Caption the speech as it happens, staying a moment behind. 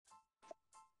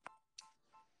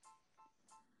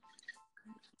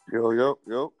Yo, yo,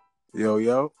 yo. Yo,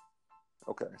 yo.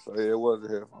 Okay, so yeah, it was the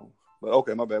headphones. But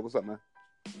okay, my bad. What's up, man?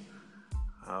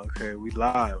 Okay, we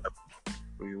live.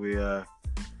 We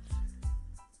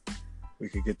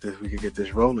could get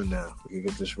this rolling now.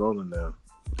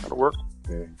 That'll work.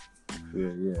 Yeah.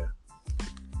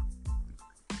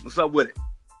 What's up with it?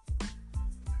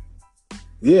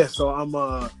 Yeah, so I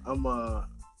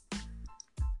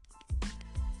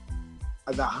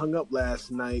got hung up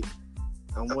last night.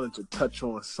 I wanted to touch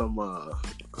on some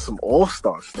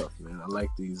all-star stuff, man. I like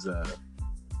these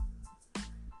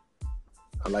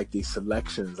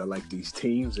selections. I like these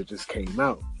teams that just came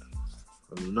out.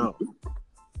 I don't know.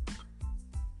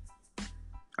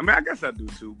 I mean, I guess I do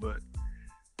too, but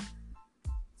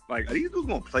like, are these dudes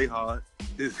gonna play hard?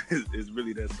 Is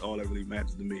really that's all that really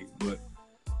matters to me. But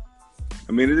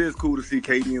I mean, it is cool to see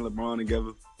KD and LeBron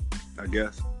together, I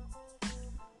guess,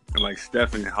 and like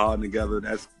Steph and Harden together.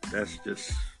 That's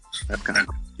kind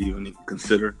of even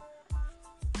consider.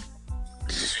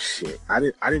 Shit, I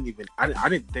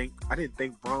didn't think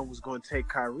Braun was going to take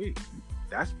Kyrie.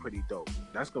 That's pretty dope.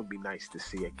 That's going to be nice to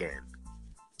see again.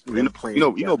 You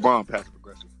know, Braun passive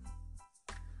aggressive.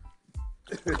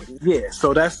 Yeah,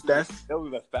 so that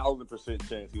was 1,000%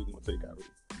 chance he was going to take Kyrie.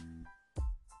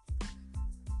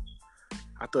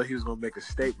 I thought he was going to make a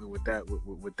statement with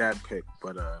that pick,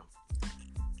 but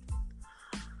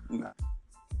nah.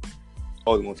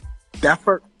 Oh, he wants that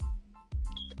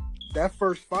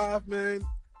first five, man.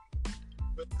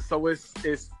 So it's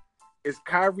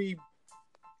Kyrie,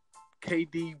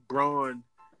 KD, Braun,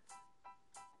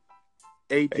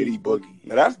 AD, Boogie.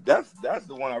 Now that's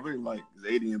the one I really like. Is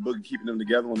AD and Boogie, keeping them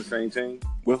together on the same team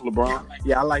with LeBron.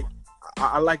 Yeah,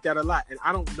 I like that a lot. And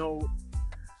I don't know.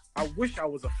 I wish I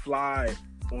was a fly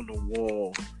on the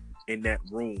wall in that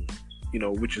room,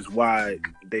 which is why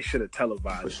they should have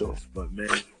televised this. But man,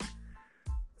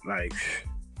 like,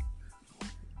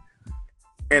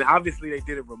 and obviously they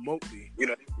did it remotely.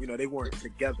 They weren't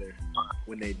together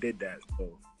when they did that,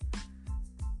 so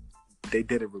they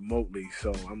did it remotely.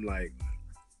 So I'm like,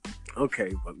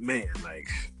 okay, but man, like,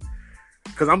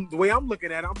 because the way I'm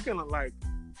looking at it, I'm feeling like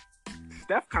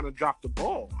Steph kind of dropped the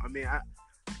ball. I mean, I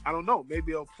don't know.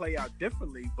 Maybe it'll play out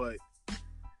differently, but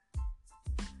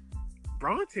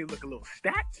Bronte look a little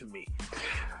stacked to me.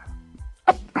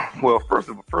 Well, first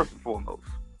and foremost,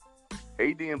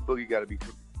 AD and Boogie got to be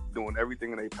doing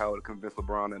everything in their power to convince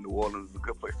LeBron that New Orleans is a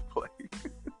good place to play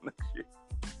next year.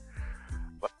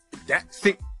 But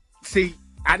see,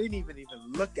 I didn't even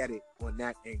look at it on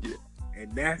that angle,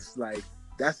 and that's an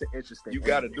interesting. You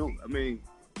got to do it. I mean,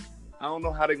 I don't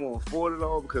know how they're going to afford it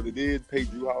all because they did pay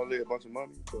Drew Holiday a bunch of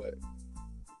money, but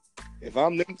if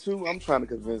I'm them two, I'm trying to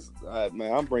convince.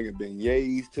 Man, I'm bringing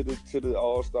beignets to the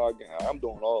All-Star game. I'm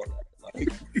doing all that. Like,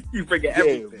 you forget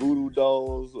everything. Voodoo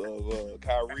dolls of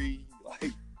Kyrie,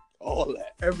 like all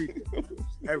that, everything,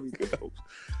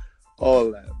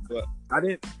 all that. But I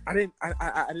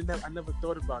never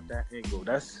thought about that angle.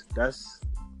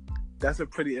 That's a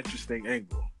pretty interesting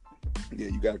angle. Yeah,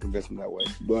 you got to convince them that way.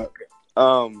 But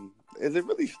is it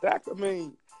really stacked? I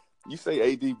mean, you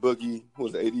say AD Boogie,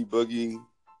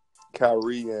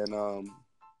 Kyrie,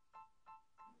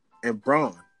 and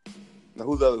Braun. Now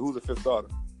who's the fifth starter?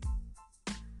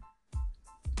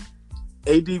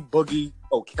 AD, Boogie,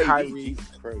 KD. Kyrie.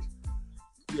 Jesus Christ.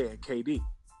 Yeah, KD.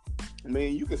 I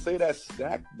mean, you can say that's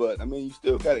stacked, but I mean, you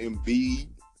still got Embiid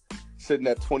sitting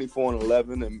at 24 and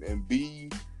 11, and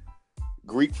Embiid,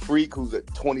 Greek Freak, who's at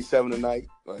 27 tonight.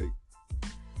 Like,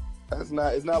 it's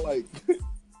not like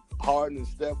Harden and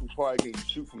Steph, who probably can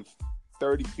shoot from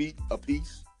 30 feet a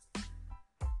piece.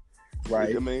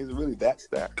 Right. I mean, it's really that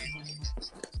stacked.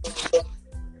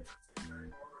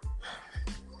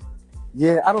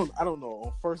 Yeah, I don't know.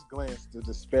 On first glance, the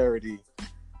disparity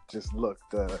just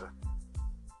looked a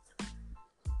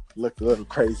little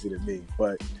crazy to me.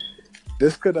 But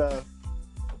this could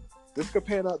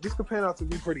pan out to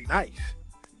be pretty nice.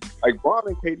 Like Braun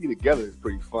and KD together is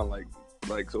pretty fun. Like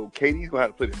so KD's gonna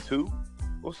have to play the 2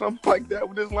 or something like that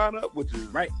with this lineup, which is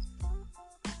right.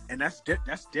 And that's different.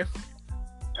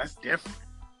 That's different.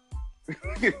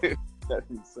 That's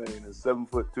insane. A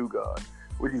 7'2" guard,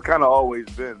 which he's kind of always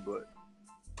been, but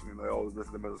I always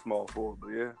listen to him as a small forward. But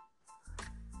yeah,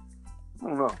 I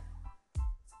don't know.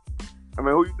 I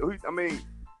mean, who I mean,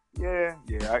 yeah.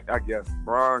 I guess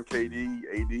Braun, KD,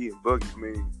 AD, and Boogie. I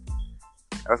mean,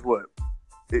 that's what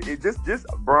it just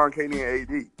Braun, KD, and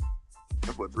AD.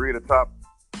 That's what 3 of the top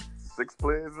 6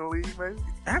 players in the league, maybe.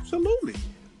 Absolutely.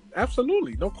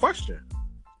 No question.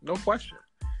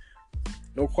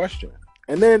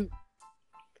 And then,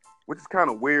 which is kind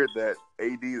of weird that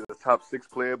AD is a top 6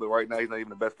 player, but right now he's not even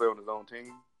the best player on his own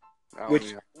team. I don't which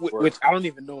even have to work. which I don't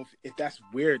even know if that's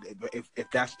weird, but if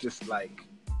that's just like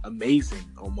amazing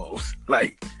almost.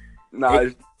 Like, Nah,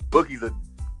 Boogie's a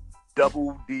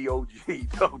double DOG.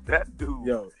 So that dude.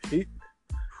 yo,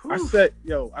 I Whew. said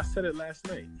it last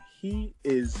night. He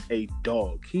is a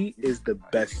dog. He is the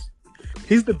best.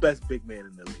 He's the best big man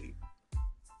in the league.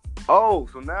 Oh,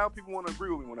 so now people want to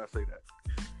agree with me when I say that.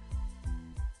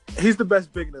 He's the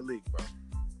best big in the league, bro.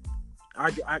 I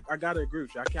gotta agree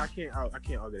with you. I can't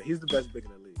argue that. He's the best big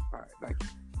in the league. All right, thank you.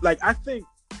 Like, I think,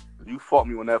 You fought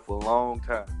me on that for a long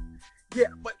time. yeah,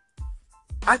 but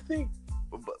I think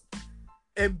But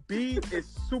Embiid is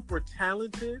super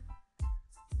talented.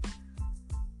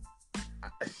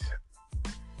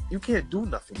 You can't do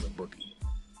nothing with Boogie.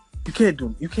 You can't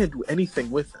do anything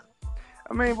with him.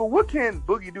 I mean, but what can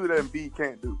Boogie do that Embiid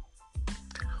can't do?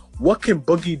 What can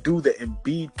Boogie do that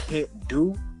Embiid can't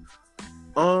do?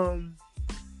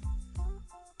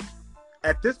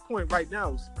 At this point right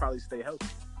now, it's probably stay healthy.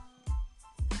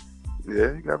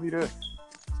 Yeah, you got me there.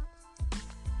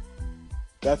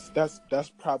 That's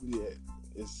probably it.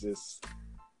 It's just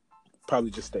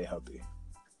probably just stay healthy.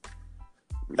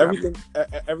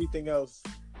 Everything else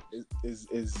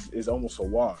is almost a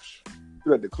wash.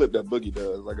 You had the clip that Boogie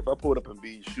does. Like, if I pulled up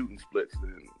Embiid shooting splits,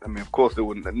 then I mean, of course, there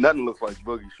wouldn't. Nothing looks like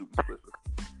Boogie shooting splits.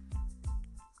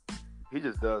 He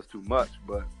just does too much.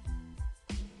 But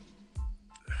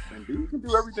Embiid can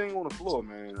do everything on the floor,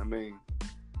 man. I mean,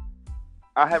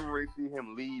 I haven't really seen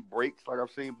him lead breaks like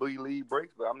I've seen Boogie lead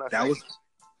breaks, but I'm not.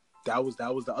 That was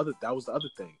the other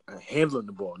thing. Handling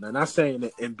the ball. Now, not saying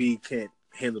that Embiid can't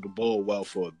handle the ball well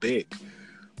for a big,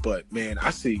 but man,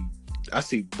 I see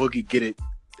Boogie get it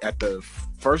at the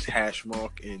first hash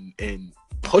mark and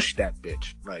push that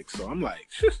bitch. Like, so I'm like,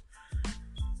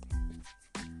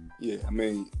 yeah, I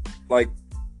mean, like,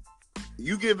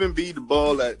 you give Embiid the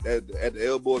ball at the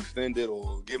elbow extended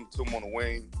or give him to him on the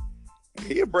wing,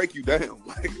 he'll break you down.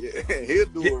 Like, he'll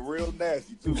do it real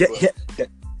nasty too. Yeah,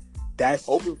 that's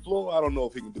open floor. I don't know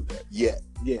if he can do that yet.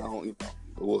 Yeah, I don't, but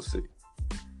we'll see.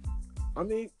 I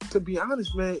mean, to be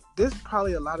honest, man, there's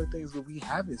probably a lot of things that we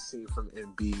haven't seen from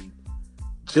Embiid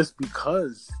just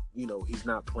because, he's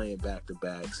not playing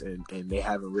back-to-backs and they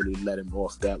haven't really let him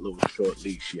off that little short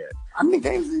leash yet. How many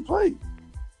games has he played?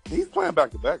 He's playing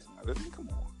back-to-backs now, isn't he? Come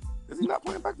on. Is he not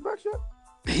playing back-to-backs yet?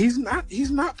 He's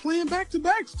not playing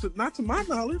back-to-backs, not to my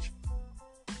knowledge.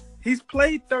 He's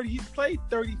played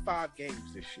 35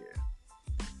 games this year.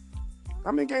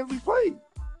 How many games he played?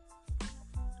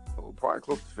 Oh, probably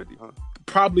close to 50, huh?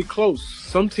 Probably close.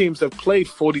 Some teams have played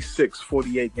 46,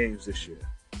 48 games this year.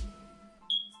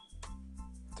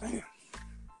 Damn.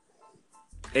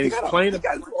 And he's playing. He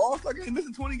got an All-Star game,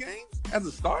 missing 20 games as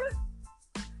a starter?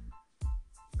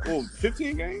 Well,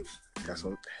 15 games? That's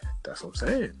what I'm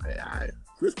saying.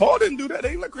 Chris Paul didn't do that. They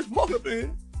didn't let Chris Paul up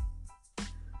in.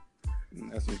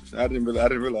 That's interesting. I didn't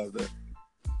realize that.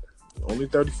 Only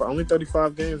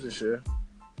 35 games this year.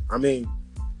 I mean,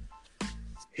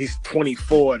 he's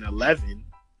 24-11.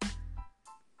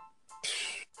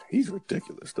 He's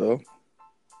ridiculous, though.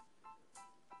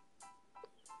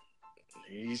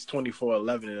 He's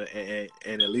 24-11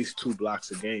 and at least 2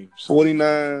 blocks a game.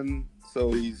 49,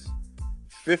 so he's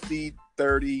 50,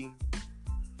 30,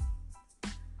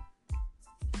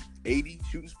 80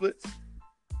 shooting splits.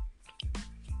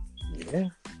 Yeah.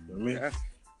 I mean,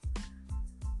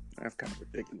 that's kind of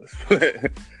ridiculous.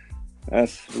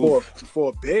 That's for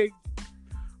a big.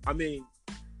 I mean,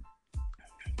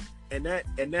 and that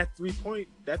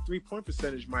 3-point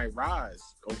percentage might rise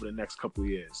over the next couple of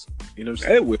years. You know what I'm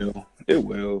saying? It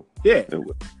will. Yeah. It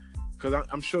will. Because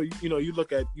I'm sure you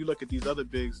look at these other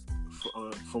bigs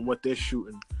from what they're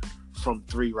shooting from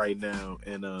 3 right now,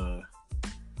 and a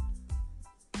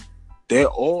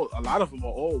lot of them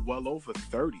are all well over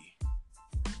 30.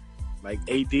 Like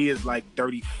AD is like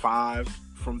 35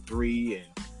 from 3, and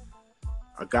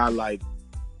a guy like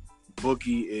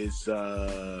Boogie is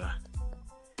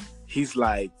he's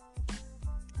like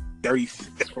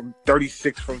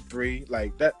 36 from 3.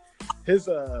 Like that, his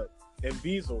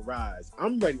Embiid will rise.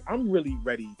 I'm really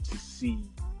ready to see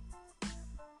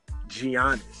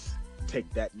Giannis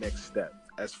take that next step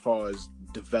as far as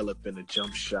developing a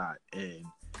jump shot and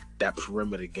that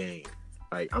perimeter game.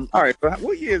 Like, all right. But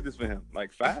what year is this for him?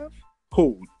 Like 5?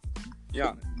 Who?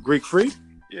 Giannis. Greek Freak?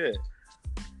 Yeah.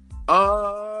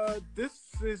 This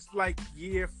is like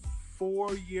year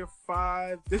 4, year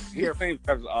 5. This is year 5.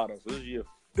 This is year.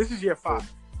 This is year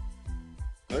 5.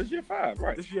 No, this is year 5,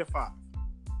 right? This is year 5.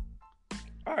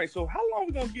 All right. So how long are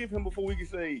we gonna give him before we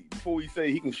say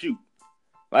he can shoot?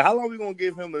 Like, how long are we gonna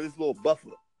give him this little buffer?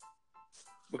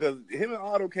 because him and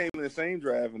Otto came in the same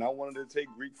draft, and I wanted to take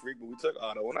Greek Freak, but we took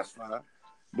Otto, and that's fine.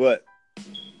 But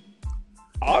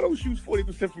Otto shoots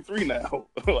 40% from three now.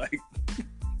 Like,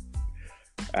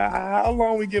 how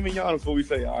long we giving Giannis before we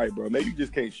say, all right, bro, maybe you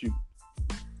just can't shoot?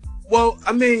 Well,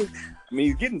 I mean,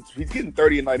 he's getting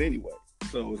 30 a night anyway,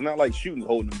 so it's not like shooting's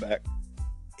holding him back.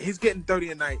 He's getting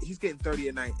 30 a night. He's getting 30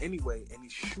 a night anyway, and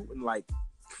he's shooting like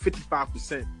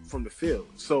 55% from the field.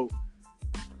 So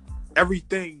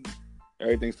everything's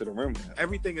to the rim. Man.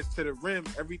 Everything is to the rim.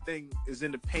 Everything is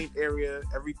in the paint area.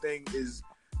 Everything is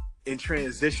in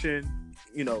transition.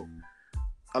 You know,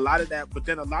 a lot of that. But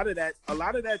then a lot of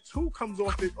that too comes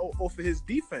off of his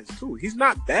defense too. He's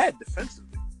not bad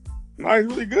defensively. No, he's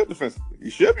really good defensively. He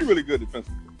should be really good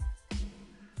defensively.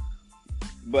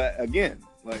 But again,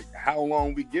 like, how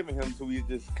long we giving him till we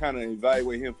just kind of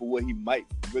evaluate him for what he might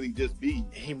really just be?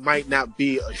 He might not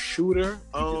be a shooter.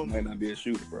 He just might not be a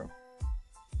shooter, bro.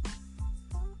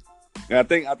 And I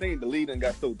think the league done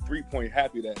got so 3-point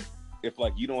happy that if,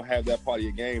 like, you don't have that part of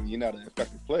your game, you're not an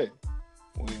effective player.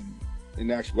 When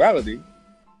in actuality,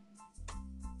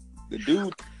 the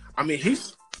dude, I mean,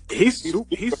 he's super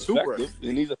effective.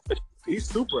 And he's efficient. He's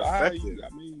super effective. I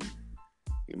mean,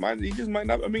 he just might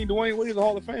not. I mean, Dwayne Wade's a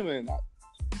Hall of Famer, and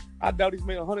I doubt he's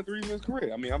made 100 threes in his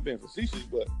career. I mean, I'm being facetious,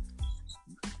 but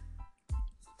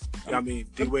I mean,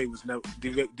 D Wade was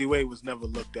never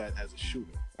looked at as a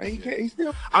shooter. He can't. He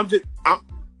still. I'm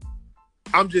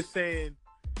just saying,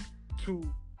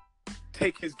 to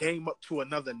take his game up to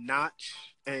another notch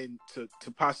and to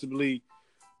possibly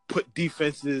put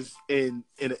defenses in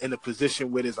a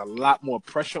position where there's a lot more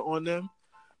pressure on them,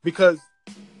 because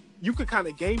you could kind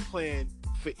of game plan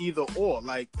for either or.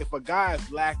 Like, if a guy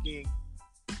is lacking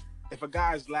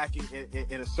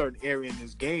in a certain area in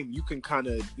his game, you can kind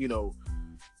of, you know,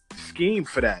 scheme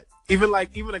for that. Even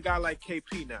a guy like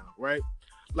KP now, right?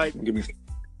 Like, you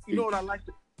know what I like?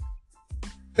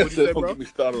 What you say, bro? Get me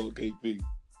started on KP.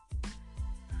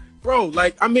 Bro,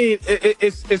 like, I mean,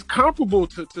 it's comparable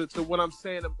to what I'm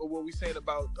saying, what we're saying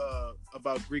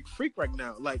about Greek Freak right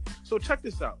now. Like, so check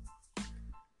this out.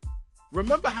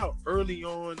 Remember how early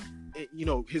on, you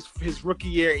know, his rookie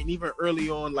year and even early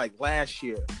on, like last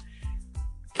year,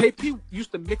 KP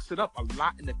used to mix it up a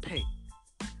lot in the paint.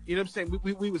 You know what I'm saying?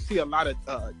 We would see a lot of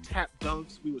tap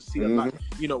dunks. We would see a lot.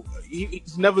 You know,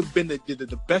 he's never been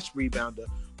the best rebounder,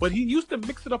 but he used to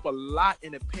mix it up a lot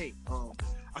in the paint.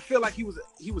 I feel like he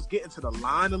was getting to the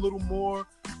line a little more.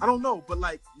 I don't know, but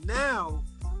like now,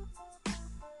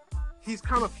 he's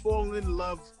kind of falling in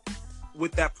love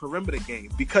with that perimeter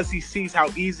game because he sees how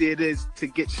easy it is to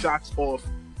get shots off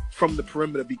from the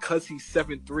perimeter, because he's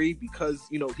 7'3", because,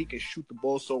 you know, he can shoot the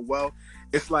ball so well.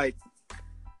 It's like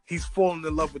he's falling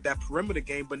in love with that perimeter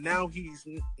game, but now he's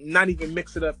not even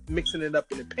mixing it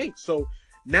up in the paint. So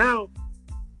now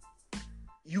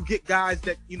you get guys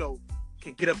that, you know,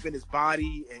 can get up in his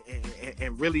body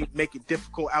and really make it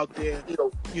difficult out there,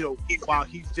 you know, while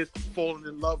he's just falling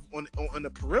in love on the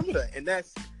perimeter. And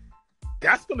that's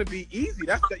going to be easy.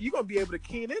 You're going to be able to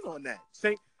key in on that.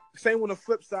 Same on the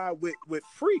flip side with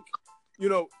Freak. You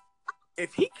know,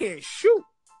 if he can't shoot,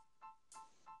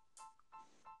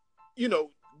 you know,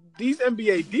 these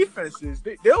NBA defenses,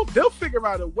 they'll figure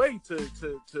out a way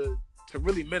to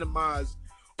really minimize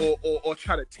or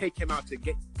try to take him out the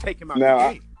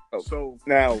game. So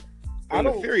now, in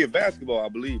the theory of basketball, I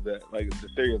believe that, like, the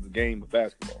theory of the game of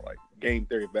basketball, like game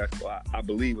theory of basketball, I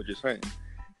believe what you're saying,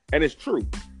 and it's true.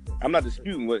 I'm not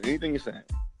disputing anything you're saying,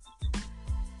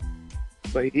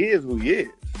 but he is who he is.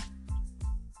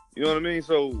 You know what I mean?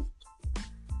 So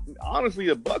honestly,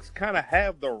 the Bucks kind of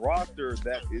have the roster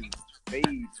that is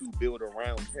made to build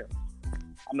around him.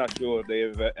 I'm not sure if they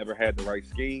ever had the right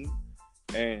scheme,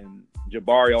 and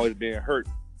Jabari always being hurt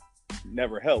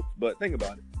never helped. But think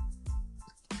about it.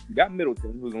 You got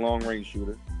Middleton, who's a long-range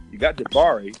shooter. You got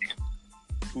Jabari,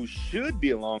 who should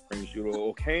be a long-range shooter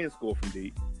or can score from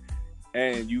deep.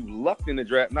 And you lucked in the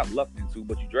draft, not lucked into,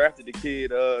 but you drafted the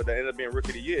kid that ended up being Rookie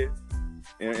of the Year,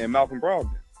 and Malcolm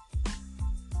Brogdon.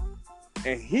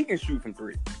 And he can shoot from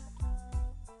three.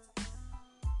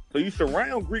 So you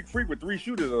surround Greek Freak with three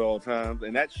shooters at all times,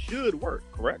 and that should work,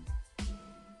 correct?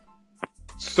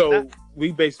 So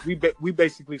we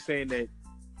basically saying that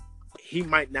he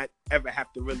might not ever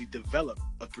have to really develop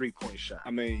a 3-point shot.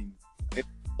 I mean,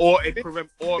 or a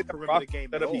perimeter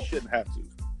game at all. He shouldn't have to,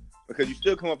 because you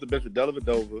still come off the bench with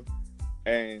Dellavedova,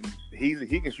 and he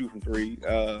can shoot from three.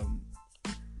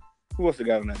 Who else they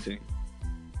got on that team?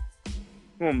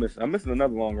 Who I'm missing? I'm missing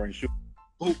another long range shooter.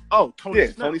 Tony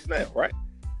Snell. Tony Snell, right?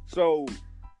 So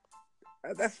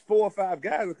that's 4 or 5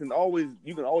 guys that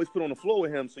you can always put on the floor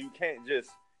with him, so you can't just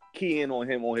key in on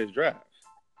him on his drives.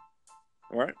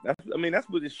 right? That's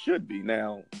what it should be.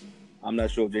 Now, I'm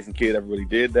not sure if Jason Kidd ever really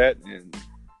did that, and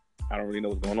I don't really know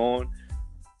what's going on.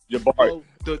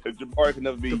 Jabari could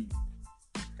never be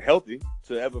healthy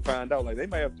to ever find out. Like, they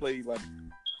might have played like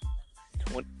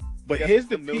 20. But here's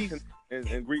the piece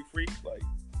and Greek Freak, like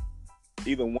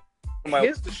either one.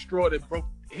 Here's the straw that broke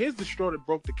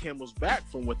the camel's back.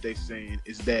 From what they're saying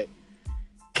is that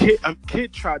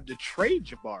Kidd tried to trade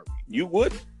Jabari. You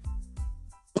would?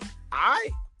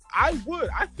 I would.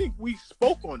 I think we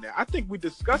spoke on that. I think we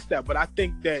discussed that, but I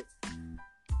think that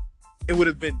it would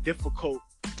have been difficult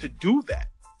to do that.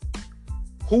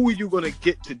 Who are you going to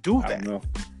get to do that? I don't know.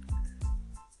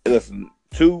 Listen,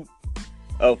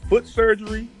 foot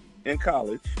surgery in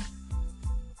college.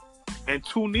 And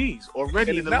 2 knees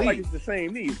already in the league. It's not like it's the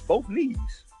same knees. Both knees.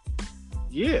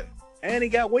 Yeah. And he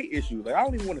got weight issues. Like, I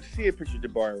don't even want to see a picture of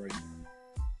Jabari right now.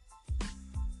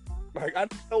 Like, I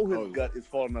know his gut is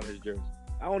falling out of his jersey.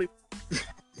 I don't even...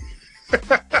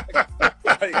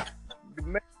 like, the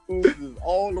man moves is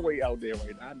all the way out there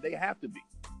right now. They have to be.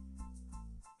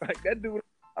 Like, that dude...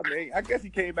 I mean, I guess he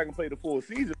came back and played the full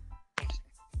season.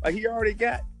 Like, he already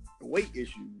got weight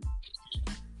issues.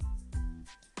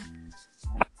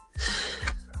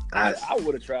 I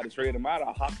would have tried to trade him out.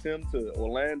 I hopped him to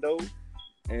Orlando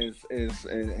and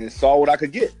saw what I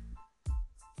could get.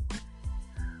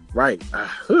 Right.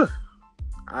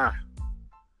 I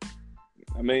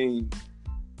mean,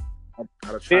 I'd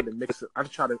have tried to mix it. I'd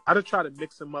have tried to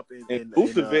mix him up and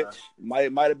Vucevic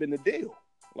might have been the deal.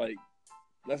 Like,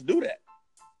 let's do that.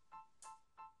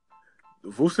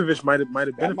 Vucevic might have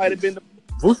been. That might have been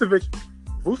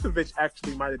Vucevic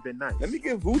actually might have been nice. Let me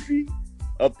give Vuce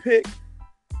a pick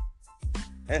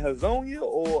and Hazonia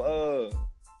or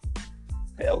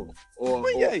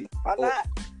Fournier. Why not?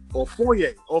 Or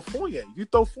Fournier. You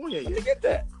throw Fournier in. Let me get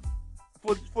that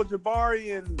for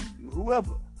Jabari and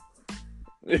whoever.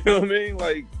 You know what I mean?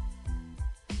 Like,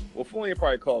 well, Fournier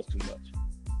probably costs too much,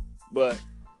 but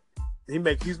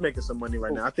he's making some money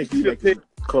right now. I think he's making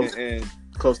close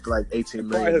to like 18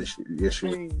 million this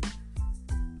year. I mean,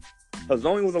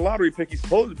 Hazonia was a lottery pick. He's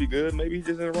supposed to be good. Maybe he's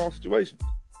just in the wrong situation.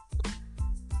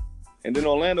 And then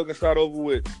Orlando can start over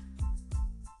with,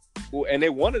 and they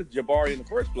wanted Jabari in the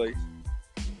first place.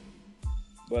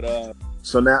 But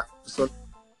so now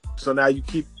you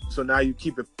keep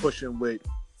it pushing with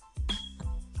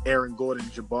Aaron Gordon,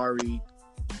 Jabari,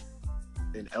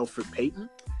 and Elfrid Payton.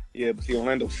 Yeah, but see,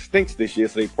 Orlando stinks this year,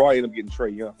 so they probably end up getting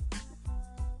Trae Young.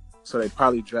 So they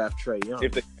probably draft Trae Young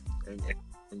if they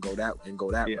and go that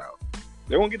route.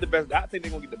 They're gonna get the best. I think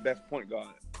they're gonna get the best point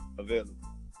guard available.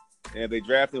 And if they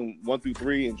draft him 1 through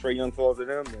 3 and Trae Young falls to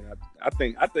them, then I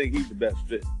think he's the best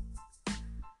fit.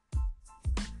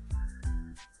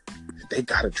 They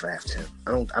gotta draft him.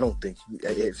 I don't think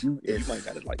if you might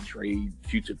gotta like trade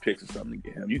future picks or something to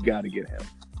get him. You gotta get him.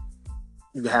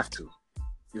 You have to.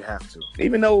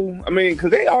 Even though, I mean,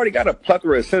 because they already got a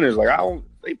plethora of centers. Like,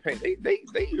 they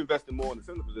invested more in the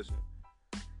center position.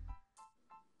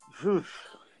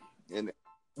 And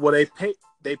well, they paid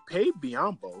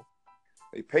Biyombo.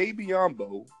 They paid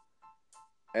Biyombo,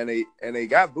 and they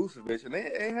got Vucevic, and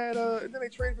they had and then they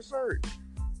traded for Serge.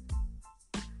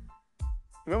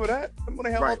 Remember that? Remember when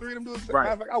they had all three of them do it?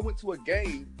 Right. I went to a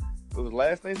game. It was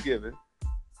last Thanksgiving.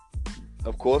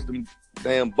 Of course, the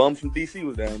damn bums from DC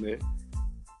was down there,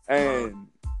 and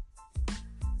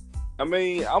I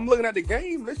mean, I'm looking at the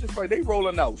game. It's just like they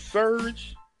rolling out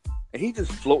Serge, and he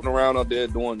just floating around out there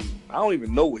doing. I don't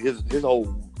even know what his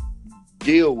whole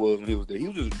deal was when he was there. He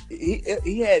was just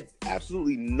he had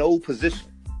absolutely no position.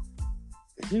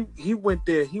 He went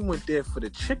there for the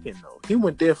chicken though. He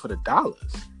went there for the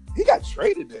dollars. He got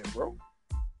traded there, bro.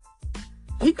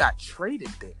 He got traded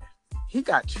there.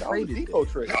 Depot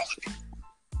trade.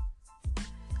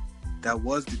 That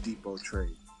was the Depot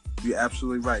trade. You're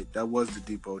absolutely right. That was the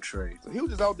Depot trade. So he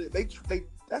was just out there. They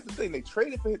that's the thing. They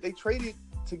traded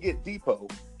to get Depot,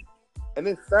 and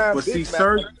then signed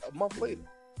Serge a month later.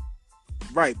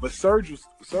 Right, but Serge was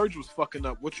fucking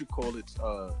up what you call its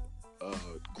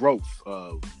growth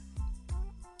of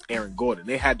Aaron Gordon.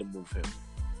 They had to move him.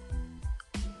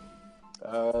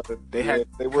 They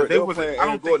were playing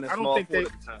Aaron Gordon at small forward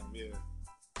at the time. Yeah.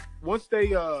 Once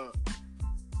they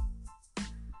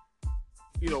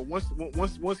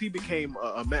once he became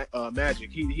a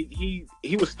Magic, he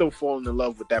was still falling in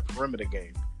love with that perimeter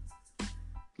game.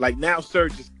 Like now,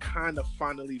 Serge is kind of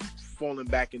finally falling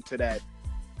back into that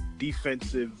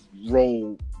defensive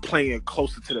role, playing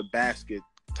closer to the basket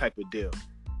type of deal.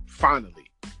 Finally.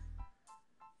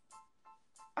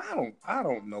 I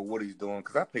don't know what he's doing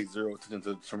because I pay zero attention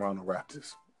to Toronto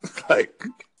Raptors. Like,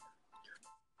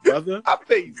 brother, I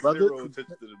pay zero attention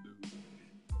to the dude.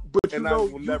 But and I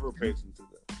will never pay attention to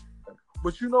that.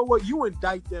 But you know what? You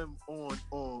indict them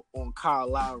on Kyle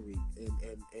Lowry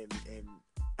and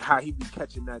how he be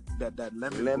catching that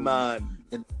lemon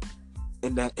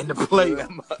in the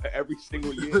playoffs every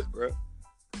single year, bro.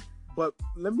 But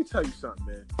let me tell you something,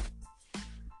 man.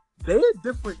 They're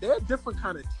different. They're a different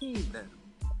kind of team now.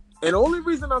 And the only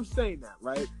reason I'm saying that,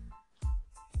 right,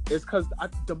 is because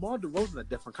DeMar DeRozan a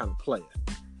different kind of player.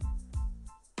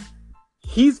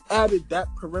 He's added that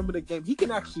perimeter game. He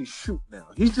can actually shoot now.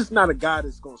 He's just not a guy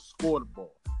that's going to score the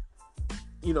ball.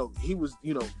 You know, he was,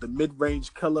 the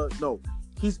mid-range killer. No,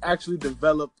 he's actually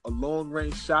developed a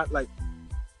long-range shot. Like,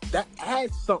 that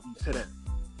adds something to them,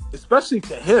 especially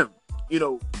to him.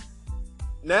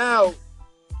 Now,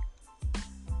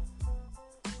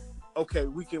 okay,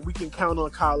 we can count on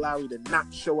Kyle Lowry to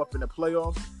not show up in the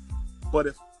playoffs. But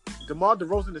if DeMar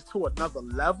DeRozan is to another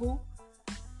level,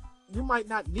 you might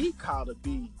not need Kyle to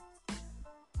be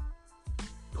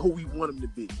who we want him to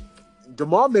be.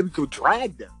 DeMar maybe could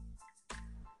drag them.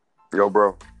 Yo,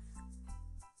 bro.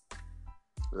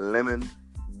 Lemon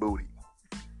booty.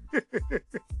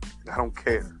 I don't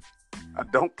care. I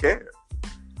don't care.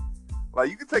 Like,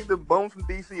 you can take the bones from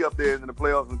DC up there in the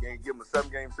playoffs and give them a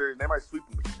 7-game series, and they might sweep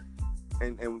them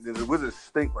again. And the Wizards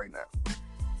stink right now.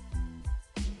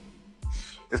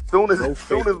 As soon as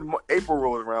April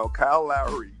rolls around, Kyle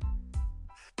Lowry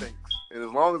stinks. And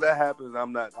as long as that happens, I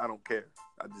don't care.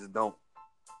 I just don't.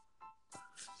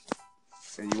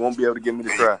 And you won't be able to get me to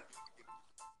try.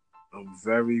 I'm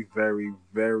very, very,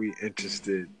 very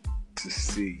interested to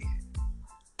see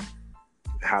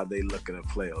how they look in the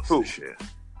playoffs this year.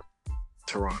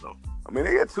 Toronto. I mean,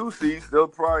 they got 2 seeds. They'll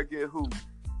probably get who?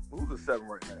 Who's the 7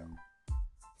 right now?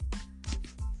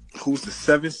 Who's the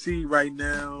 7th seed right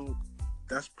now?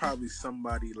 That's probably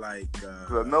somebody like.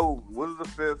 I know what is the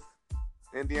 5th?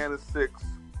 Indiana 6th.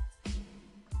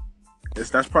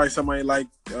 That's probably somebody like.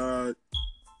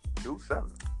 Who's 7?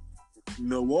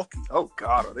 Milwaukee. Oh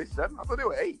God, are they 7? I thought they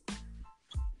were 8.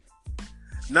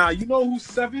 Nah, you know who's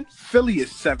 7th? Philly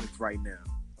is 7th right now.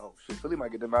 Oh shit, Philly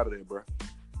might get them out of there, bro.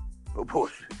 No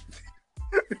bullshit.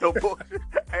 No bullshit.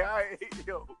 Hey,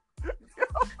 yo.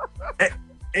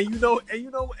 And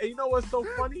you know what's so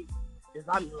funny is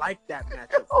I like that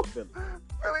matchup for Philly.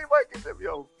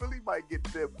 Philly might get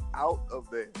them out of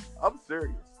there. I'm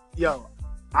serious. Yo,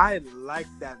 I like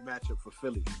that matchup for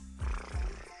Philly.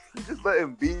 Just let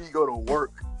Embiid go to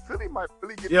work. Philly might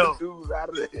really get the dudes out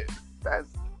of there. That's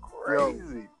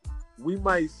crazy. Yo, we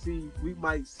might see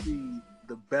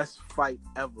the best fight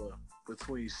ever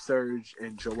between Serge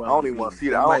and Joel. I don't even want to see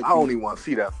that. I don't even want to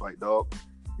see that fight, dog.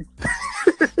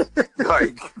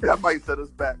 Like, that might set us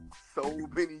back so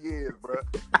many years, bro.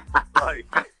 Like,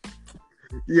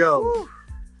 yo,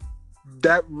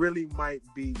 that really might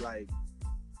be like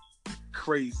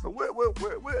crazy. So where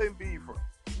Embiid from?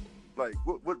 Like,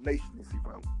 what nation is he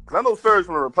from? Because I know Serge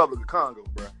from the Republic of Congo,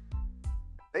 bro.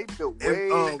 They built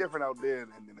way different out there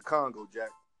in the Congo, Jack.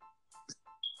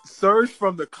 Serge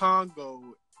from the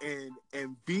Congo and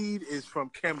Embiid is from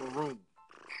Cameroon.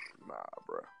 Nah,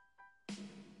 bro.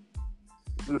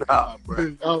 Nah, bro.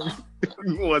 You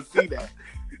want to see that?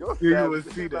 You want to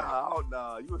see that?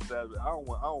 Nah, you a savage. I don't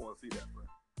want to see that, bro.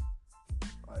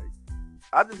 Like,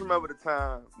 I just remember the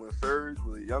time when Serge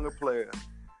was a younger player,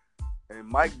 and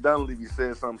Mike Dunleavy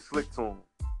said something slick to him,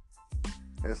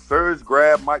 and Serge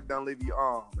grabbed Mike Dunleavy's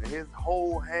arm, and his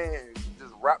whole hand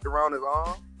just wrapped around his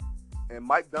arm, and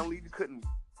Mike Dunleavy couldn't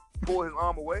pull his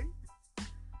arm away.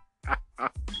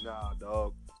 Nah,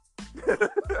 dog.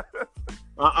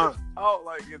 Oh,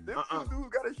 like, if them 2 dudes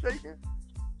got it shaking,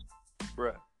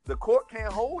 bruh, the court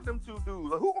can't hold them 2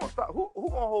 dudes. Like, who gonna stop? Who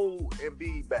gonna hold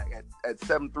Embiid back at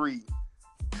 7'3",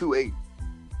 280?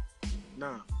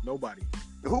 Nah, nobody.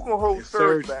 Who gonna hold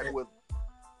Serge back with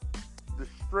the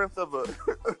strength of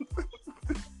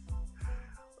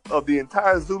of the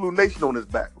entire Zulu nation on his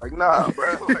back? Like, nah,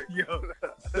 bro. Like, yo,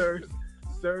 Serge,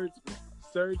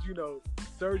 Serge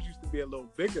used to be a little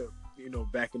bigger,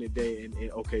 back in the day in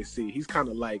OKC. He's kind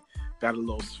of like got a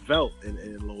little svelte and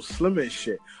a little slimmer and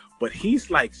shit, but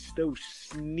he's like still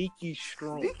sneaky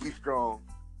strong. Sneaky strong.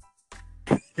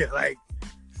 Yeah, like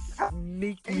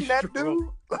sneaky that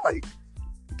strong. Dude? Like,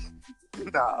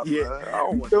 nah, yeah. Bro. I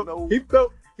don't want to know.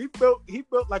 He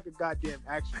built like a goddamn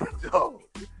action. Dog.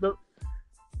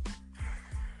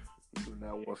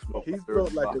 He's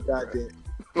built like a goddamn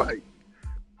like.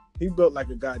 He built like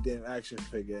a goddamn action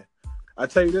figure. I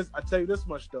tell you this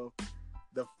much though.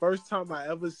 The first time I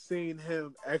ever seen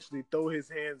him actually throw his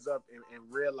hands up and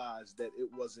realize that it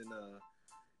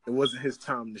wasn't his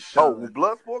time to shine. Oh, when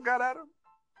Bloodsport got at him?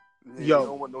 Yeah, yo, he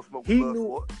don't want no smoke with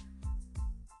Bloodsport.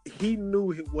 he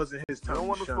knew it wasn't his You time don't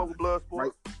want to to shine. smoke with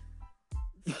Bloodsport.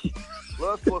 Right?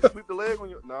 Bloodsport sweep the leg on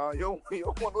you. Nah, you don't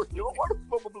want to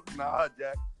smoke with. Nah,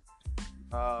 Jack.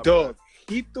 Dog,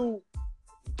 he threw.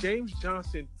 James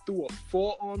Johnson threw a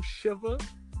forearm shiver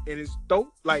in his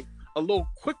throat, like a little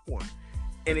quick one,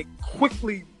 and it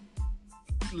quickly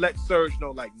let Serge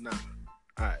know, like, nah.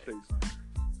 All right,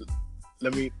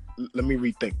 let me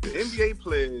rethink this. NBA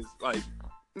players, like,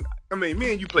 I mean,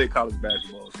 me and you play college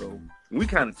basketball, so we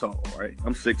kind of tall, right?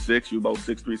 I'm 6'6", you about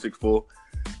 6'3", 6'4".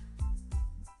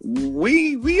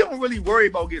 We don't really worry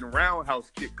about getting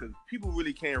roundhouse kicked because people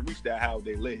really can't reach that how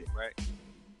they leg, right?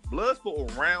 Bloodsport will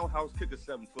roundhouse kick a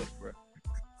 7 foot, bro.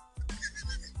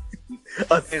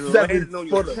 And land on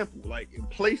your temple, like, and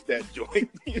place that joint.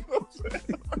 You know what I'm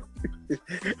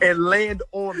saying? And land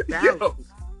on balance.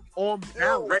 On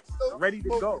balance. So ready to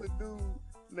go. A dude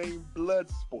named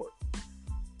Bloodsport.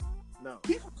 No.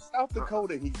 He's from South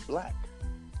Dakota. He's black.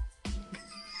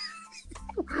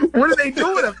 What are they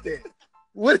doing up there?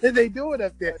 What are they doing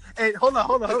up there? And hold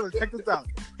on. Check this out.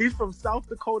 He's from South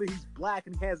Dakota. He's black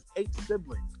and he has 8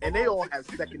 siblings, and they all have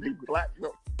second degree black.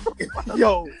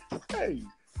 Yo, hey,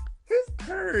 his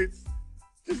parents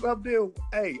just up there.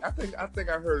 Hey, I think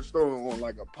I heard a story on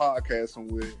like a podcast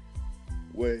somewhere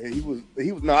where he was.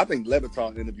 No, I think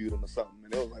Leviton interviewed him or something,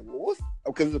 and it was like, well, what's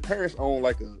because the parents own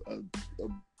like a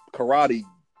karate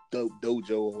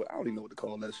dojo. Or I don't even know what to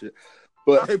call that shit.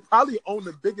 But they probably own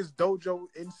the biggest dojo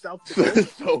in South Dakota.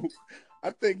 So I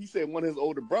think he said one of his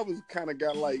older brothers kind of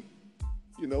got like,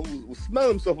 you know, was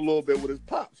smelling himself a little bit with his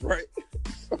pops, right?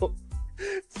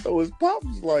 So his pops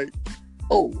was like,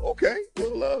 "Oh, okay,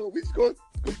 well, we just go."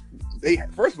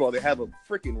 First of all, they have a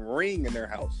freaking ring in their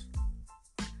house.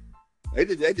 They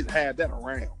just had that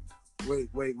around.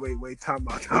 Wait, time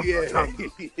out.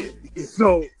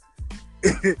 So.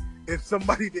 If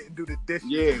somebody didn't do the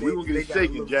dishes, we gonna get it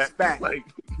shaking, Jack. Like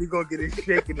we gonna get it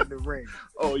shaking in the ring.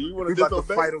 Oh, you want to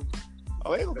disobey? Fight them.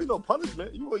 Oh, ain't gonna be no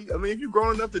punishment. I mean, if you're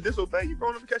grown enough to disobey, you're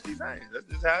grown enough to catch these hands. That's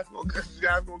just how it's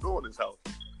gonna go in this house.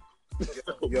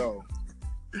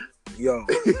 Yo,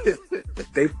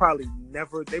 they probably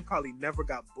never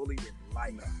got bullied in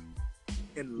life.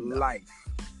 In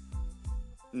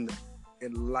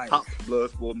life. Pop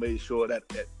Bloodsport made sure that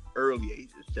at early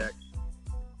ages, Jack.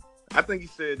 I think he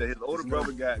said that his older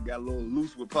brother got a little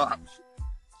loose with Pops.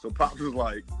 So Pops was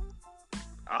like,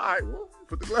 all right, well,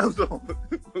 put the gloves on.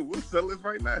 We'll settle this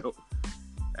right now.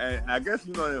 And I guess,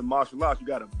 you know, in martial arts, you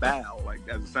got to bow, like,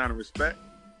 as a sign of respect.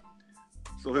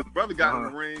 So his brother got in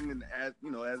the ring, and as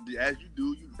you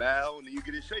do, you bow, and then you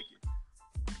get it shaken.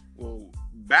 Well,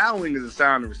 bowing is a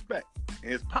sign of respect.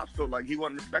 And his Pops felt like he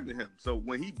wasn't respecting him. So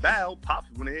when he bowed, Pops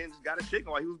went ahead and just got it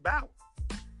shaken while he was bowing.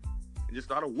 Just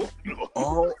started whooping.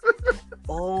 Okay.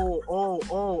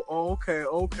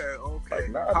 Like,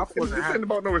 nah, this ain't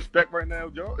about no respect right now,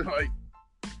 Joe. Like,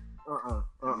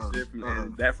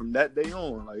 from that day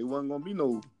on, like, it wasn't gonna be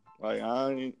no, like,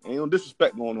 ain't no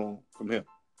disrespect going on from him.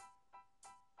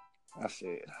 I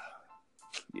said,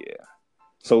 yeah.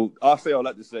 So I'll say all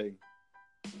that to say,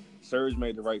 Serge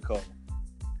made the right call.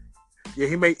 Yeah,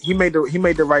 he made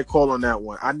the right call on that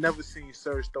one. I never seen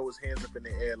Serge throw his hands up in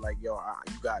the air like, yo,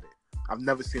 you got it. I've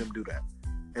never seen him do that,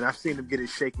 and I've seen him get it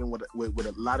shaken with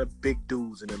a lot of big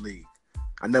dudes in the league.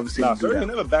 I never seen him do that. He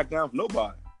never back down from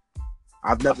nobody.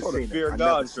 I've never seen it. Fear of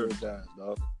God, Serge dies,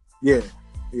 dog. Yeah,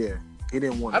 he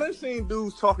didn't want. I done seen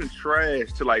dudes talking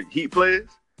trash to like Heat players,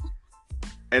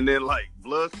 and then like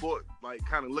Bloodsport like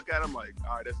kind of look at him like,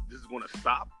 all right, this is gonna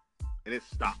stop, and it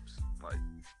stops. Like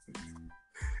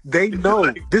they know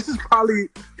like, this is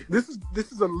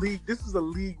a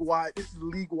league wide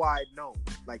known.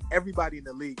 Like everybody in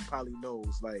the league probably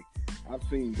knows. Like I've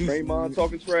seen Draymond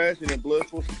talking trash and then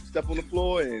Bloodsport step on the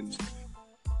floor and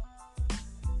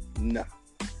nothing.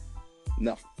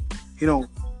 He don't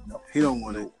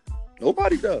want it.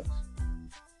 Nobody does.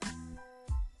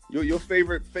 Your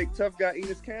favorite fake tough guy,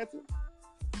 Enes Kanter?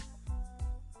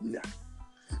 Nah.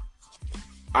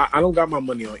 I don't got my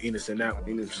money on Enes in that one.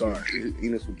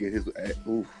 Enes will get his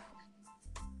oof.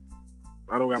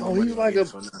 I don't got my money on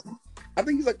Enes on that one. I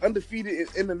think he's like undefeated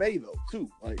in MMA though, too.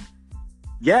 Like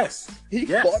yes. He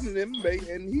fought in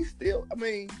MMA and he's still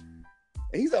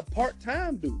he's a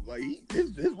part-time dude. Like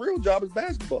his real job is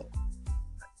basketball.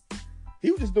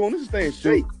 He was just doing this to stay in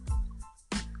shape.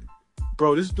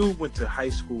 Bro, this dude went to high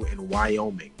school in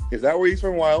Wyoming. Is that where he's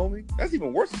from, Wyoming? That's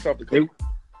even worse than South Dakota.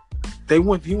 He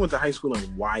went to high school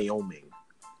in Wyoming.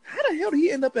 How the hell did he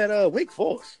end up at Wake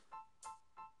Forest?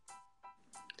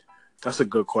 That's a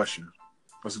good question.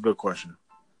 It's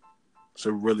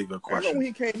a really good question. I know when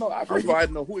he came out, first of all, I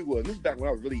didn't know who he was. This is back when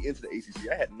I was really into the ACC.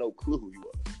 I had no clue who he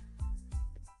was.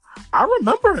 I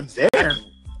remember him there.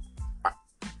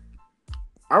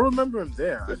 I remember him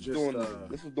there. This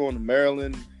was during the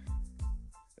Maryland.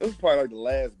 It was probably like the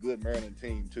last good Maryland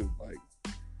team too. Like,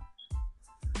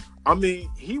 I mean,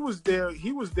 he was there.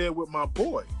 He was there with my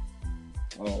boy.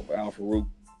 Oh, Al Farouk.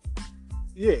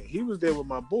 Yeah, he was there with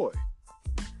my boy,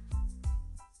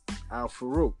 Al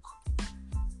Farouk.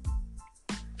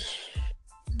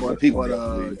 But he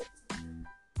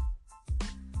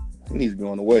needs to be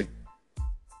on the way.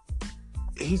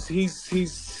 He's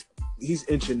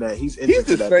inching that. He's the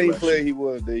that same direction. player he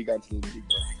was that he got to the league,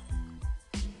 bro.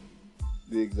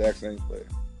 The exact same player.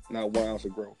 Not 1 ounce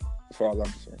of growth, as far as I'm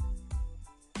concerned.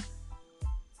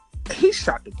 He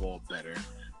shot the ball better.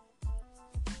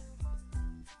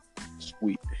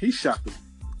 Sweet. He shot the.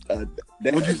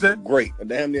 What'd you say? Great. A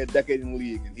damn near decade in the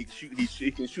league, and he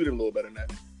can shoot him a little better than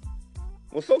that.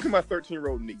 Well, so can my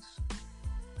 13-year-old niece.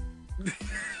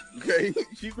 Okay,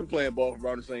 she's been playing ball for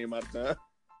around the same amount of time.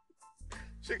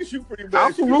 She can shoot pretty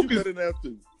bad. She can shoot better than that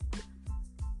too.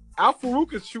 Al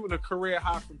Farouk is shooting a career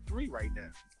high from 3 right now.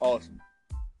 Awesome.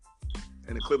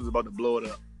 And the Clippers about to blow it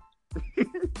up.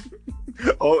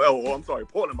 oh, I'm sorry.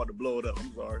 Portland about to blow it up.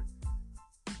 I'm sorry.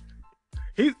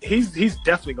 He's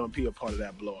definitely gonna be a part of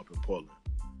that blow up in Portland.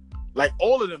 Like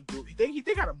all of them dudes, they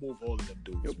gotta move all of them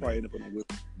dudes. He'll probably end up on the whip.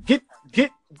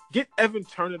 Get Evan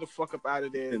Turner the fuck up out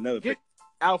of there. Get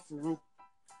Al Farouk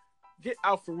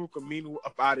Aminu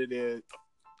up out of there.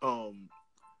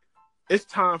 It's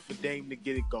time for Dame to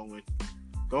get it going.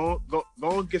 Go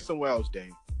and get somewhere else,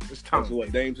 Dame. It's time. So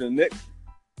what? Dame to the Knicks?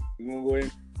 You wanna go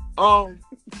in? I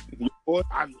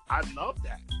love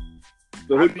that.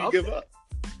 So who do you give up?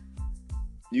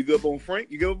 You give up on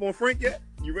Frank? You give up on Frank yet?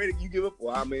 You ready? You give up?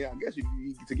 Well, I mean, I guess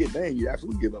to get Dame, you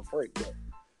absolutely give up Frank. But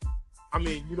I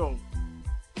mean, you don't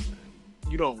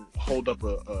hold up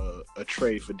a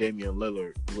trade for Damian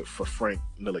Lillard for Frank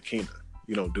Ntilikina.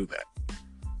 You don't do that.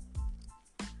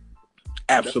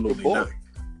 Absolutely not.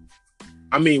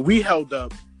 I mean, we held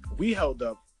up.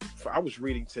 I was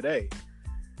reading today,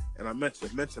 and I meant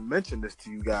to mention this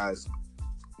to you guys.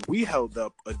 We held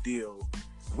up a deal.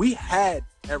 We had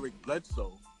Eric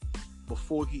Bledsoe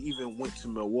before he even went to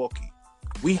Milwaukee.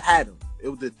 We had him.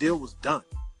 The deal was done.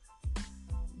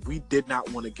 We did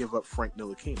not want to give up Frank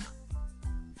Ntilikina.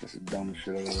 That's the dumbest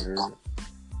shit I've ever heard.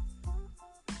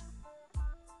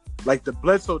 Like, the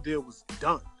Bledsoe deal was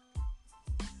done,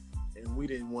 and we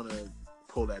didn't want to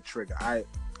pull that trigger. I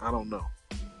don't know.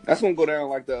 That's gonna go down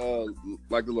like the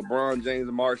LeBron James and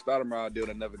Amari Stoudemire deal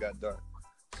that never got done.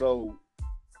 So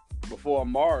before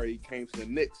Amari came to the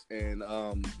Knicks and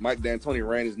Mike D'Antoni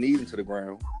ran his knees into the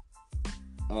ground,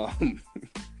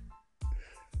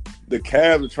 the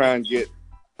Cavs are trying to get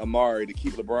Amari to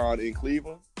keep LeBron in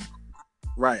Cleveland.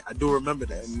 Right, I do remember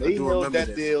that. And they held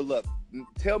that deal up.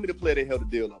 Tell me the player they held the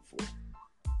deal up for.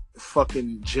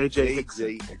 Fucking J.J.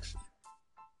 Hickson.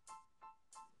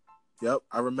 Yep,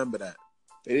 I remember that.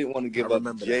 They didn't want to give up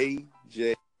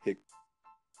J.J. Hickson.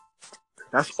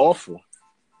 That's awful.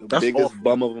 The biggest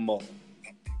bum of them all.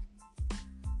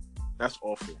 That's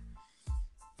awful.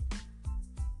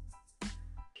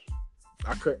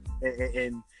 I could,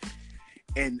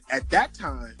 and at that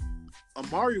time,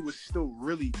 Amari was still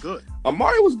really good.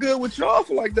 Amari was good with y'all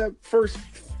for like that first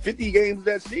 50 games of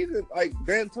that season. Like,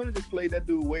 D'Antoni just played that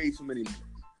dude way too many minutes.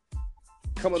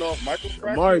 Coming off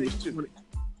microfracture, Amari was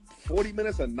 40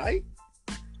 minutes a night.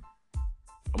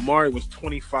 Amari was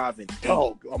 25 and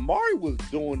dog. Amari was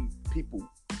doing people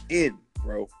in,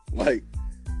 bro. Like,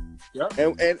 yep.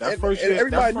 And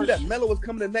everybody knew that Melo was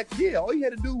coming the next year. All you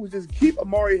had to do was just keep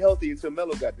Amari healthy until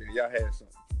Melo got there. Y'all had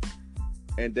something.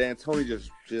 And D'Antoni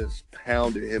just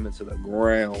pounded him into the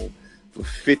ground for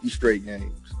 50 straight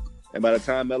games. And by the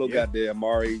time Melo got there,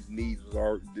 Amari's knees was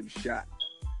already shot.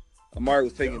 Amari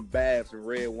was taking baths in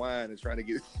red wine and trying to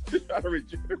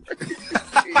regenerate.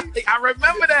 I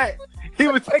remember that. He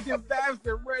was taking baths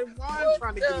in red wine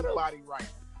trying to get his body right.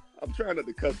 I'm trying not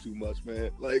to cuss too much,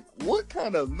 man. Like, what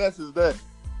kind of mess is that?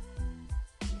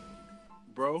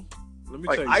 Bro, let me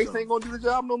like, tell you Ice something. ain't gonna do the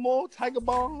job no more? Tiger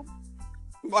Bomb?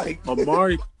 Like,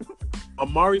 Amari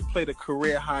played a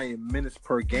career high in minutes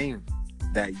per game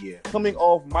that year. Coming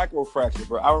off microfracture,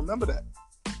 bro. I remember that.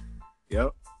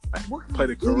 Yep. Like,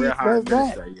 played a career high in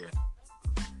minutes that year.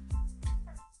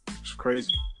 It's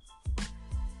crazy.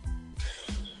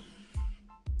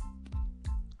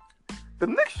 The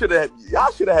Knicks should have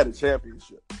had a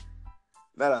championship.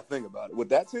 Now that I think about it. With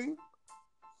that team?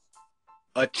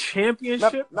 A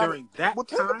championship during that time?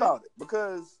 Think about it.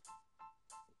 Because,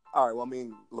 all right, well, I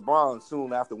mean, LeBron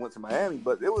soon after went to Miami,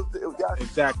 but it was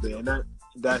exactly.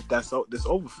 that's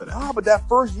over for that. Nah, but that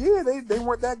first year they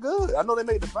weren't that good. I know they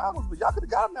made the finals, but y'all could have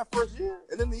got them that first year,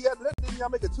 and then the year after that, didn't y'all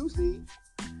make a 2 seed?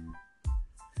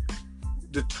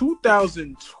 The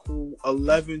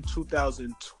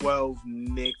 2011-2012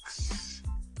 Knicks.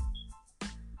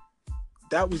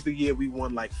 That was the year we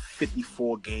won like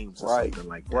 54 games or something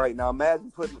like that. Right. Now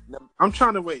imagine putting. I'm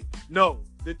trying to wait. No,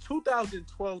 the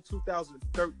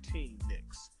 2012-2013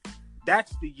 Knicks.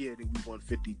 That's the year that we won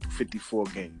 54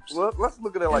 games. Well, let's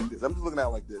look at it like this. I'm just looking at it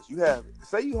like this. You have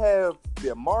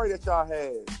the Amari that y'all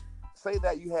had. Say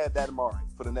that you had that Amari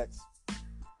for the next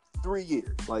 3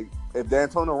 years. Like if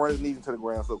D'Antoni runs his knees into the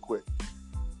ground so quick,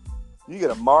 you get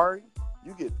Amari,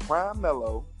 you get Prime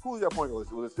Melo. Who was your point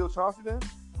guard? Was it still Chauncey then?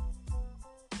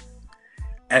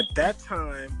 At that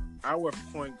time, our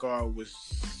point guard was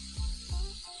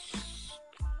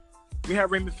we had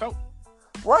Raymond Felton.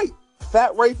 Right.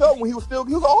 Fat Ray Felton when he was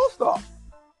an all-star.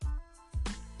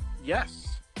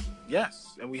 Yes.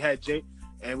 And we had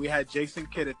Jason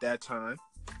Kidd at that time.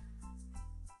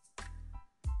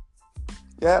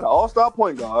 Yeah, an all-star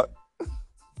point guard, an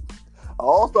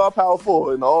all-star power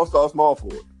forward, and an all-star small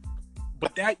forward.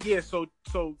 But that year, so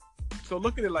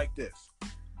look at it like this.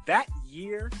 That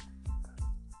year,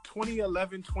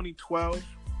 2011, 2012,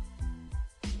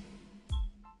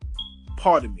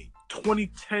 pardon me,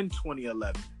 2010,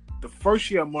 2011, the first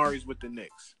year Amari's with the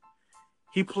Knicks,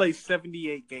 he played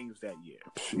 78 games that year.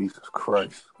 Jesus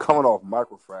Christ. Coming off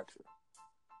microfracture.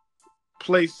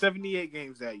 Played 78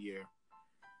 games that year,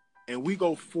 and we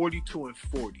go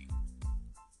 42-40.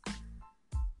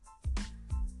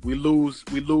 We lose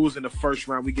in the first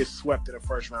round. We get swept in the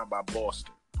first round by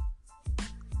Boston.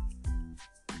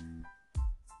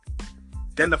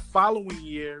 Then the following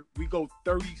year, we go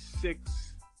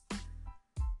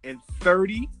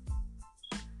 36-30.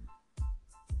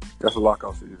 That's the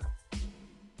lockout season.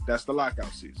 That's the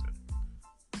lockout season.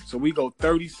 So we go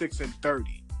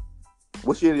 36-30.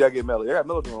 Which year did y'all get Melo? You got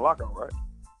Melo during the lockout, right?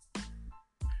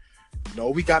 No,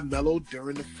 we got Melo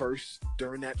during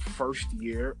that first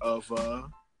year of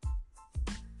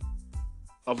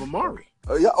Amari.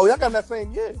 Oh, y'all got him that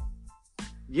same year.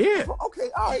 Yeah. Okay.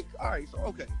 All right. So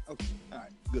okay. All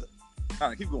right. Good. All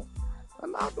right. Keep going.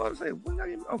 I'm not going to say when y'all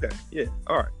get. Okay. Yeah.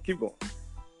 All right. Keep going.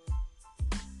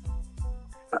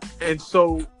 And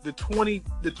so the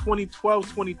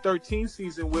 2012-2013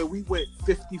 season where we went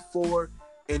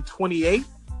 54-28,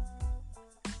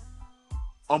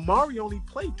 Amari only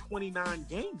played 29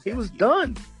 games. He was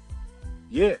done.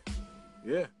 Yeah.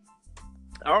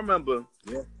 I remember.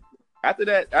 Yeah. After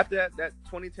that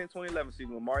 2010-2011 season,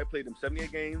 when Amari played them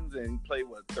 78 games and he played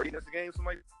 30 minutes a game,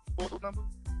 something like that number.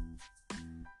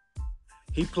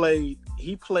 He played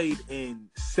in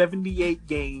 78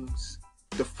 games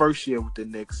the first year with the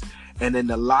Knicks, and then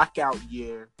the lockout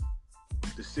year,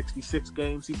 the 66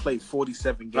 games, he played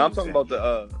 47 games. Now I'm talking about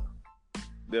the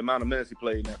amount of minutes he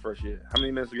played in that first year. How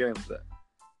many minutes a game was that?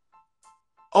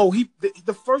 Oh,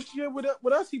 the first year with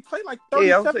us, he played like 37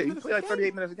 yeah, I would say minutes he played like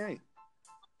 38 minutes a game.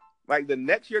 Like the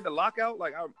next year, the lockout,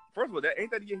 first of all, that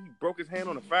ain't that the year he broke his hand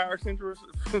on the fire extinguisher,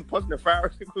 punching the fire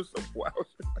extinguisher. Wow.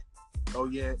 Oh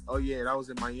yeah, that was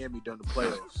in Miami during the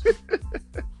playoffs.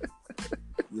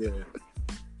 Yeah.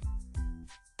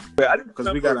 I didn't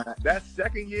remember that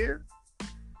second year.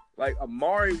 Like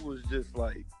Amari was just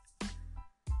like,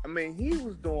 I mean, he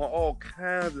was doing all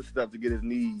kinds of stuff to get his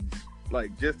knees,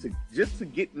 like just to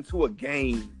get into a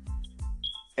game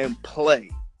and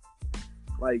play.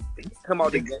 Like he come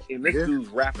out the game, and this dude's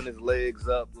wrapping his legs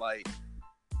up like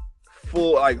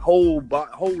full, like whole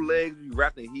legs be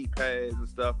wrapped in heat pads and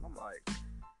stuff. I'm like,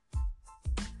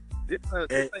 this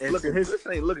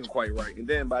ain't looking quite right. And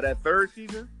then by that third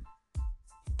season,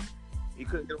 he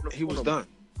couldn't get on the floor. He was done.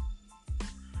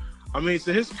 I mean,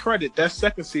 to his credit, that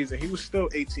second season he was still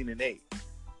 18-8,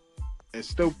 and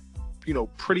still,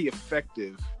 pretty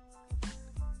effective.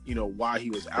 While he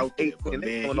was out there, but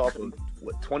man,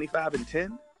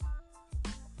 25-10,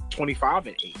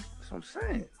 25-8. That's what I'm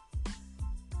saying.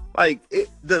 Like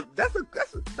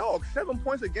that's a dog. 7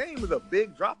 points a game is a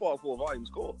big drop off for a volume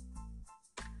score.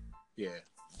 Yeah.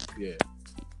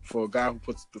 For a guy who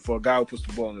puts the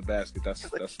ball in the basket, that's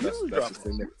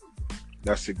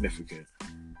significant.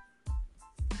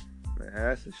 Man,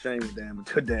 that's a shame what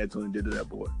D'Antoni did to that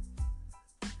boy.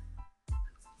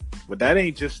 But that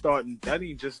ain't just starting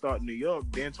New York.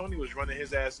 D'Antoni was running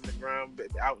his ass in the ground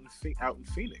out in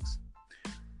Phoenix.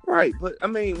 Right, but I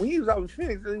mean, when he was out in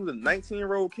Phoenix, he was a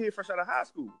 19-year-old kid fresh out of high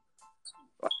school.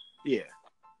 Yeah,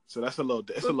 so that's a little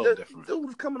different. Dude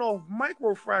was coming off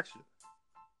microfracture.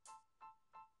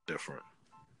 Different.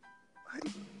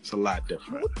 It's a lot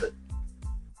different.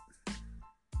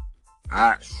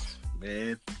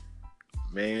 man.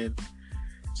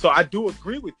 So I do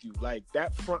agree with you. Like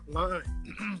that front line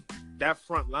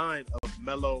of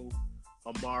Melo,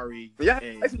 Amari,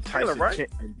 and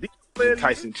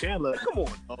Tyson Chandler. Come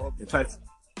on, dog. And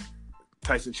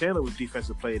Tyson Chandler was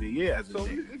Defensive Player of the Year as a So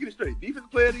nigga. let me get it straight.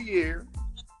 Defensive Player of the Year,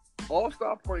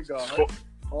 All-Star point guard,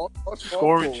 All-Star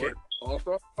Scoring forward,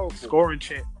 All-Star forward. Scoring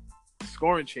champion.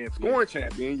 Scoring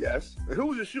champion, yes. And who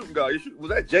was your shooting guard? Was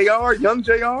that JR, young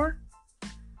JR?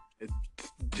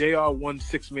 JR won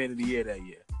Sixth Man of the Year that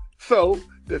year. So,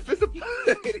 defensive player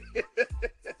of the year.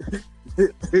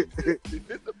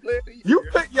 Defensive player of the year.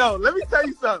 Let me tell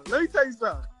you something.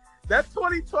 That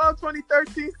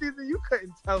 2012-2013 season, you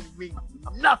couldn't tell me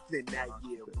nothing that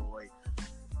year, boy.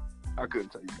 I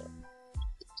couldn't tell you that.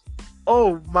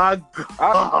 Oh my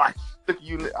gosh.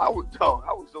 I was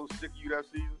so sick of you that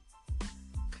season.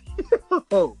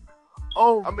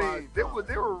 Oh, I mean, there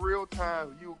were real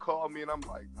times you would call me and I'm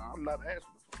like, nah, I'm not answering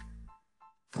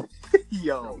the phone.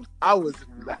 Yo, I was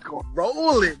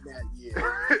rolling that year.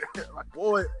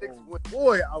 Boy,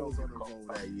 I was on the roll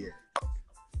that year.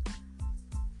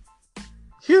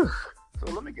 Phew. So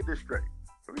let me get this straight.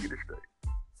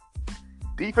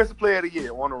 Defensive Player of the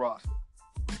Year on the roster.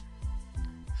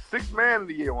 Sixth Man of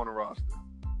the Year on the roster.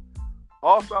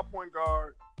 All-Star point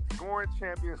guard, scoring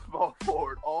champion, small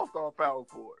forward, All-Star power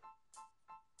forward.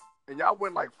 And y'all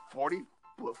win like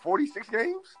 46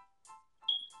 games?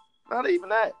 Not even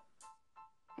that.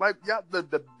 Like, y'all,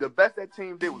 the best that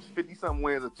team did was 50-something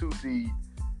wins, a 2 seed,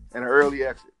 and an early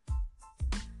exit.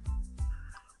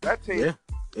 That team. Yeah.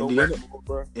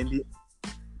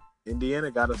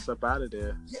 Indiana got us up out of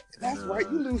there. Yeah, that's right.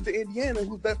 You lose to Indiana,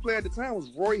 whose best player at the time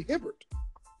was Roy Hibbert.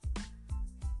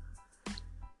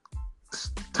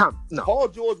 No. Paul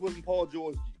George wasn't Paul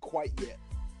George quite yet.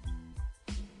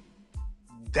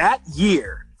 That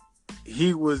year,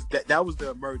 he was that was the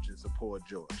emergence of Paul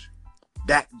George.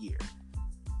 That year.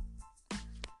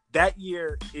 That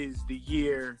year is the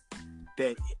year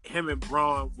that him and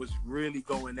Braun was really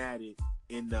going at it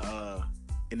in the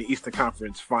Eastern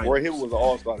Conference Finals. Roy Hibbert was an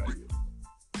all-star that year.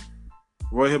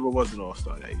 Roy Hibbert was an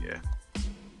all-star that year.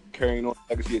 Carrying on the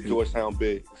legacy of Georgetown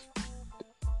Bigs.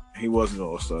 He was an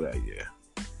all-star that year.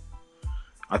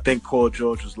 I think Paul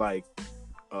George was like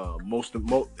I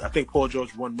think Paul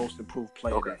George won most improved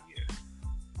player that year.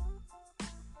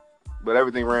 But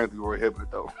everything ran through Roy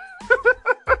Hibbert though.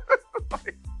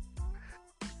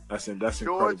 That's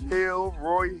George incredible. Hill,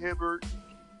 Roy Hibbert,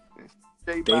 and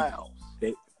Jay Biles.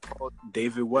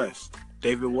 David West.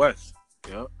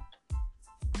 Yep.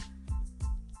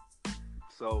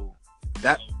 So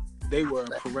that they were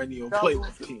a perennial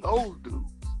playoff team. Those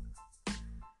dudes.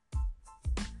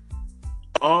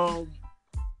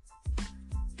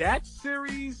 That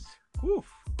series, whew,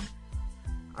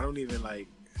 I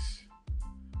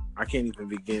can't even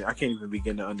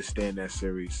begin to understand that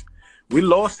series. We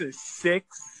lost in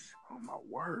 6. Oh my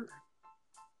word.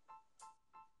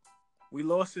 We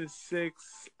lost in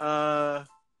 6. I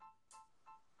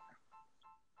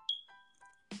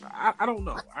don't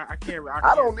know. I can't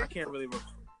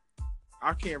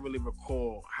really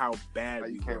recall how bad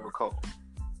we can't were. recall.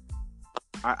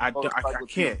 I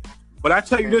can't. But I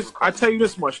tell you this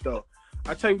much though.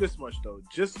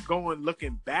 Just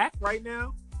looking back right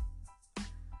now,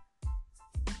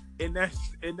 in that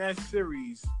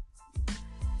series,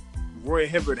 Roy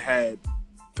Hibbert had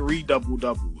 3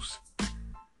 double-doubles.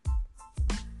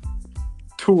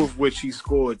 2 of which he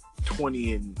scored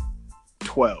 20 and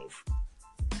 12.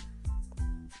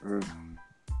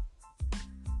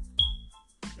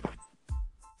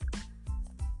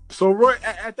 So Roy,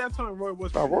 at that time, Roy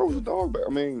was a dog. I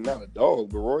mean, not a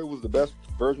dog, but Roy was the best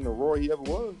version of Roy he ever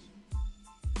was.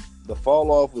 The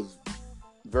fall off was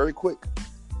very quick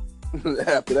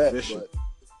after that.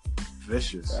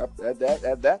 Vicious. At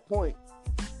that point,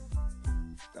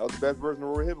 that was the best version of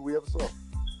Roy Hibbert we ever saw.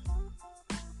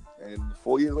 And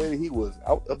 4 years later, he was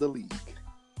out of the league.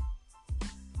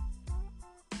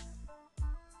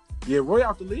 Yeah, Roy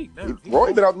out the league now.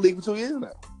 Roy been out the league for 2 years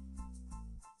now.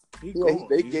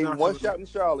 They gave him one shot in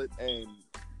Charlotte, and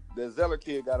the Zeller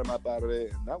kid got him up out of there,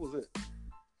 and that was it.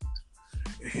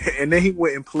 And then he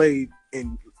went and played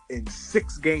in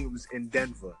 6 games in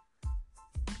Denver.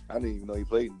 I didn't even know he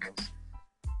played in Denver.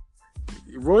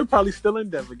 Roy probably still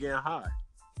in Denver getting high.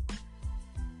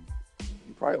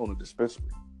 He probably own a dispensary.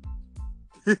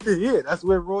 Yeah, that's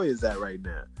where Roy is at right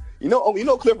now. You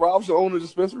know Cliff Robinson owned a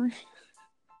dispensary?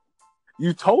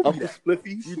 You told me that.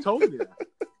 Spliffies. You told me that.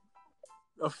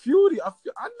 I know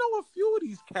a few of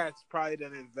these cats probably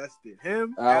done invested.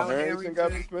 Him, Al Harrington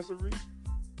got a dispensary.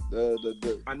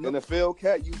 The NFL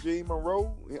cat Eugene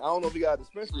Monroe. I don't know if he got a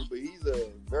dispensary, but he's a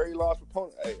very large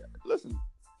proponent. Hey, listen,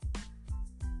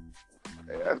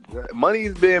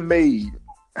 money's being made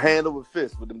hand over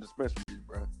fist with them dispensaries,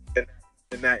 bro.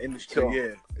 In that industry,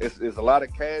 yeah, it's a lot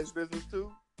of cash business too.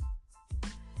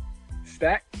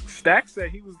 Stack said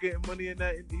he was getting money in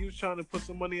that. He was trying to put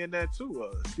some money in that too.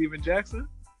 Steven Jackson.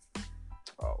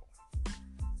 Oh,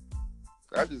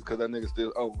 I just because that nigga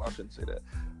still. Oh, I shouldn't say that.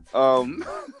 I'm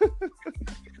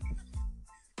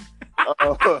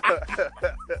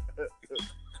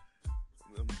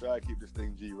trying to keep this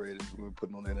thing G-rated. We're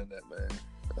putting on the internet, man.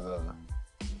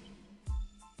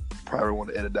 Probably want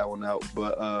to edit that one out,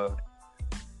 but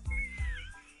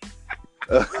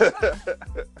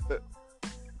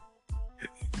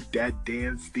that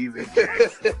damn Steven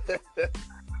Jackson.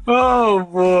 Oh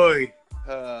boy.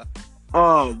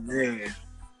 Oh man.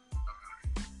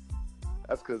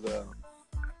 That's because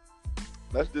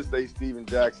let's just say Steven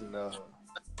Jackson has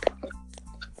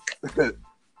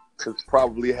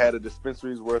probably had a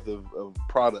dispensary's worth of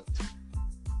product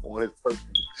on his person.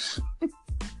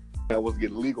 That was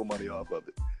getting legal money off of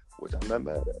it, which I'm not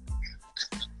mad at.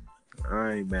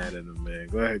 I ain't mad at him, man.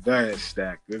 Go ahead,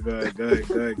 Stack. Go ahead,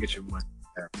 get your money.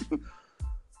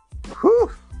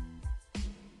 Whew.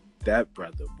 That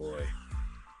brother, boy.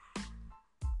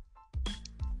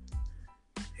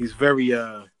 He's very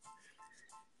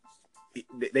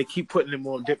they keep putting him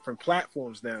on different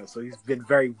platforms now, so he's been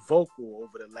very vocal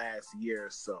over the last year or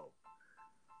so.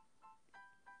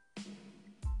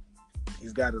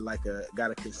 He's got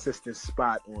a consistent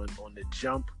spot on The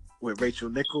Jump with Rachel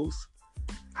Nichols.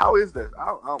 How is that?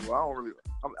 I don't really.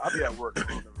 I'll be at work. I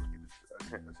don't never get a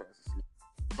chance to see.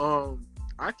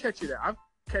 I catch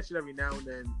it every now and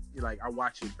then. Like I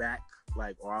watch it back,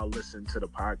 like or I'll listen to the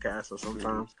podcast or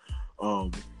sometimes.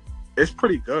 It's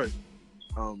pretty good.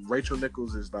 Rachel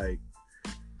Nichols is like,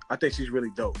 I think she's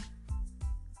really dope.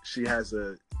 She has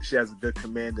a good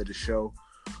command of the show.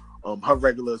 Her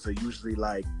regulars are usually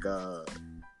like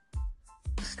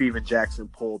Steven Jackson,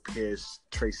 Paul Pierce,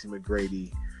 Tracy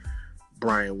McGrady,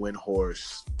 Brian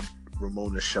Windhorst,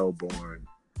 Ramona Shelburne.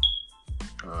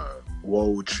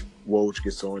 Woj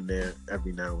gets on there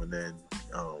every now and then.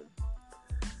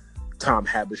 Tom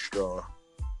Haberstraw,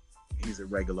 he's a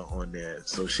regular on there.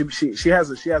 So she has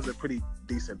a pretty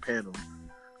decent panel.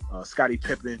 Scottie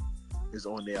Pippen is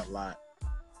on there a lot.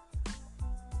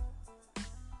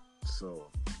 So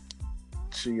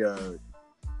she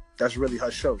that's really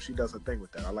her show. She does her thing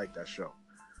with that. I like that show.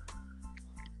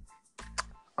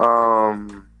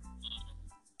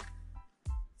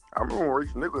 I remember when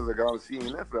Rachel Nichols had gone to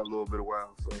CNN for that little bit of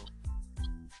while. So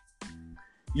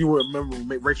you remember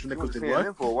when Rachel Nichols did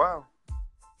what? For a while,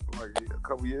 for like a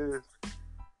couple years.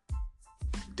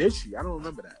 Did she? I don't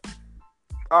remember that.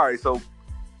 All right, so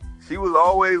she was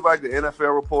always like the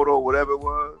NFL reporter or whatever it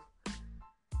was.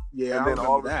 Yeah, and then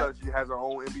all of a sudden she has her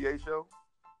own NBA show,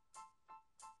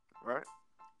 right,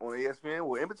 on ESPN.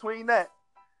 Well, in between that,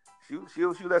 she was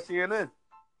at CNN.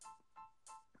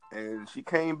 And she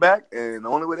came back, and the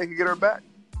only way they could get her back,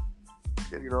 she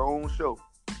had to get her own show.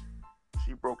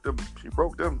 She broke them.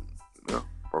 Broke them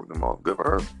off. Good for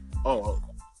her.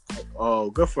 Oh,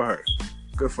 good for her.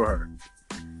 Good for her.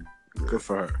 Good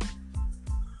for her.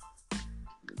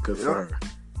 Good for her.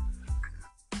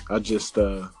 I just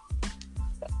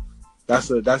that's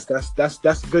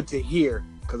good to hear,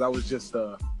 because I was just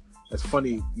it's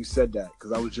funny you said that,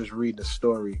 because I was just reading a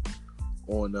story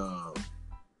on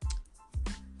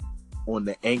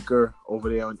the anchor over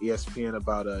there on ESPN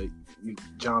about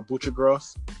John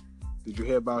Buccigross. Did you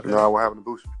hear about him? No, what happened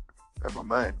to Bucci? That's my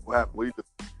man. What happened? What you do?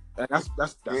 That's my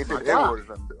guy. guy.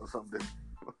 Or something.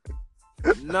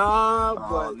 Nah,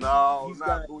 but no, he's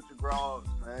not Buccigross,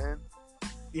 man.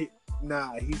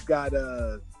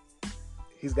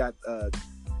 He's got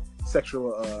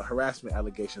sexual harassment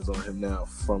allegations on him now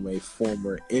from a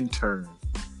former intern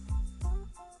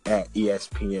at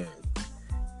ESPN,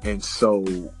 and so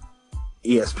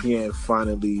ESPN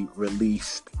finally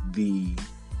released the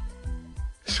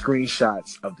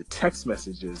screenshots of the text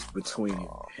messages between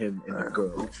him and the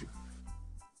girl.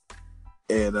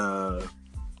 And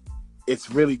it's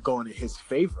really going in his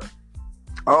favor.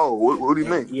 Oh, what do you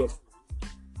mean?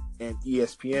 And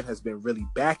ESPN has been really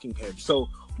backing him. So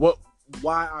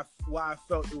why I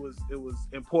felt it was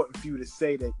important for you to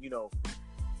say that,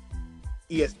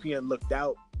 ESPN looked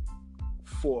out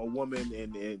for a woman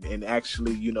and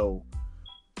actually,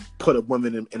 put a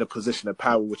woman in a position of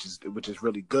power, which is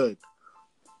really good.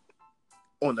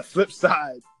 On the flip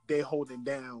side, they holding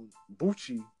down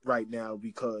Bucci right now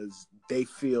because they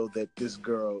feel that this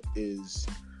girl is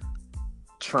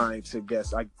trying to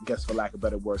I guess for lack of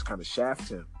better words, kind of shaft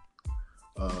him,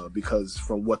 because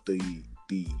from what the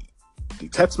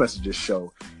text messages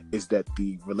show is that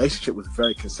the relationship was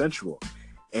very consensual,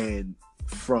 and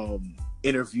from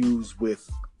interviews with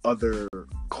other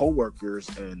co-workers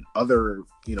and other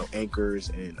anchors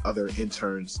and other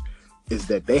interns is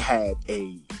that they had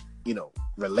a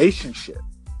relationship.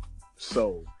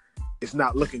 So it's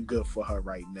not looking good for her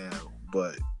right now,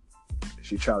 but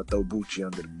she tried to throw Bucci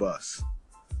under the bus.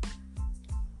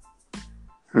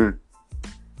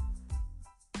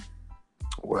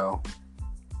 Well,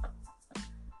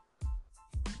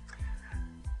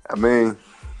 I mean,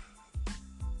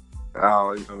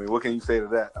 what can you say to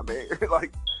that? I mean,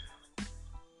 like,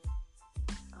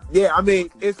 yeah, I mean,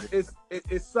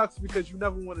 it sucks because you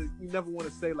never want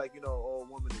to say like, oh, a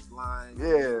woman is lying.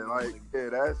 Yeah, like, yeah,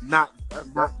 that's not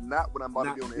what I'm about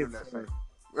to be on the internet saying.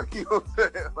 You know what I'm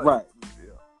saying? Like, right.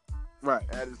 Yeah. Right.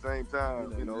 At the same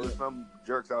time, there's some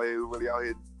jerks out here who really out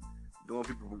here doing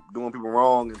people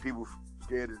wrong, and people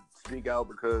scared to speak out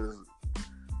because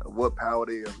of what power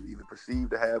they either perceive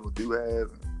to have or do have.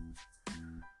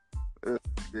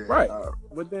 Yeah, right.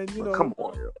 But then come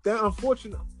on, then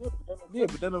unfortunately,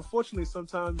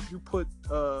 sometimes you put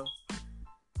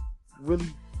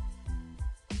really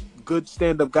good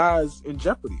stand-up guys in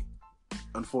jeopardy.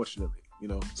 Unfortunately,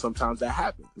 sometimes that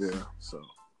happens. Yeah. So,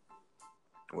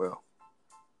 well,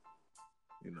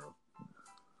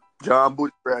 John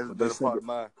Bucci has been a part of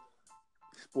my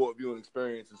sport viewing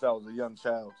experience since I was a young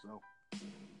child. So.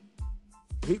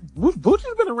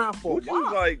 Bucci's been around for a while.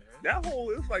 Was like that whole.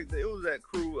 It was that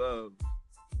crew of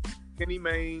Kenny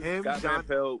Mayne, Scott Van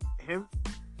Pelt,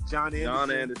 John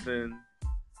Anderson.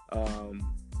 Oh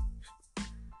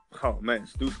man,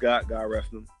 Stu Scott, God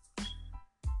rest him.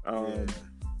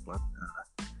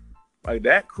 Like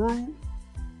that crew,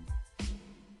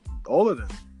 all of them.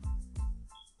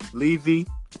 Levy.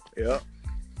 Yep.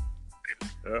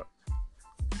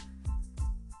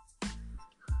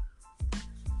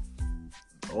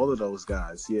 All of those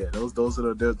guys, yeah, those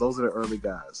are the early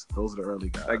guys. Those are the early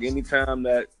guys. Like anytime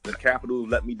that the Capitals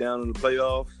let me down in the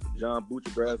playoffs, John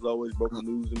Bucci always broke the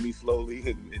news to me slowly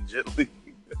and gently.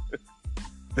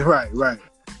 Right.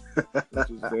 Which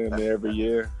is damn near every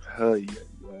year.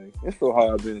 It's so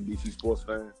hard being a DC sports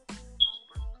fan.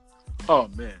 Oh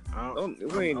man,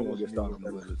 we ain't even gonna get started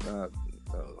on this.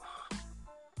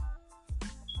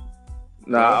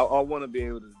 Nah, I want to be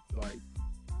able to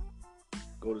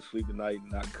go to sleep tonight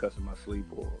and not cuss in my sleep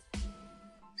or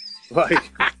you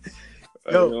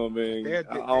know what I mean? I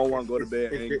don't want to go to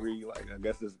bed angry. Like, I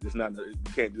guess it's not, you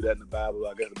can't do that in the Bible.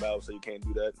 I guess the Bible says you can't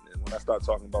do that. And when I start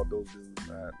talking about those dudes,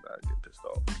 I get pissed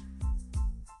off.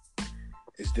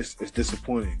 It's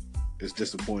disappointing. It's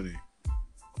disappointing,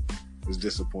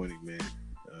 man.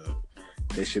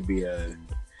 They should be a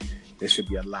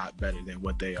lot better than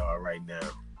what they are right now.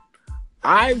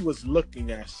 I was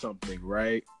looking at something,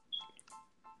 right?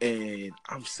 And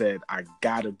I'm said, I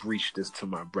gotta breach this to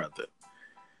my brother.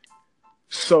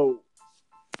 So,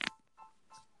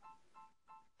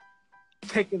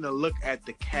 taking a look at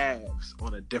the Cavs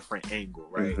on a different angle,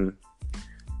 right?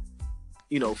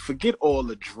 Mm-hmm. Forget all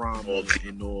the drama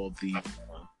and all the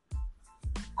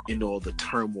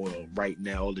turmoil right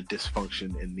now, all the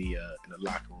dysfunction in the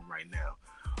locker room right now.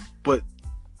 But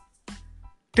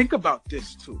think about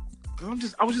this too.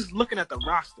 I was just looking at the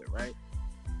roster, right?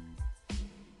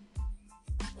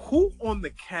 Who on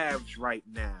the Cavs right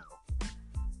now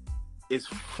is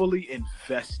fully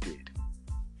invested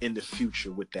in the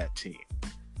future with that team?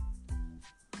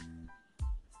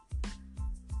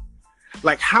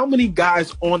 Like, how many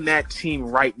guys on that team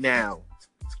right now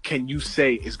can you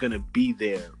say is going to be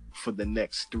there for the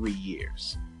next 3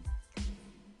 years?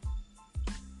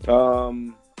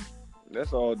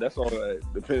 That's all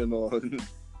depending on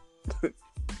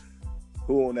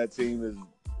who on that team is.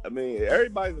 I mean,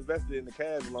 everybody's invested in the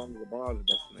Cavs as long as LeBron's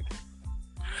invested in the Cavs.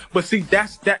 But see,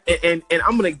 that's that, and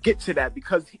I'm gonna get to that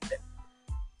because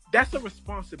that's a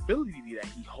responsibility that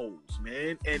he holds,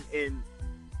 man. And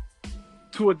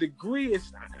to a degree,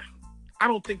 I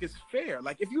don't think it's fair.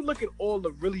 Like, if you look at all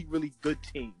the really, really good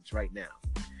teams right now,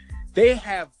 they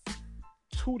have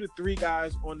 2 to 3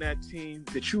 guys on that team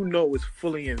that is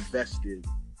fully invested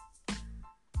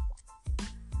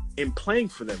in playing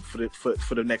for them for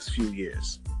the next few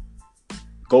years.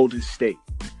 Golden State,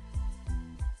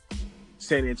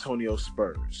 San Antonio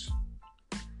Spurs,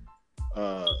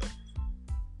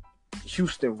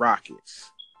 Houston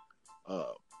Rockets,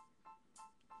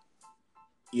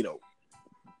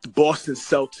 Boston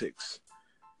Celtics.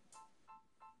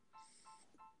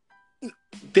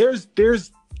 There's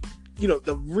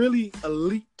the really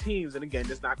elite teams, and again,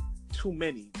 there's not too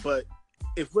many, but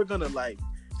if we're gonna like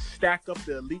stack up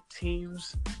the elite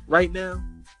teams right now,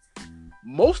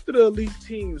 most of the elite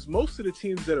teams, most of the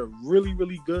teams that are really,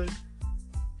 really good,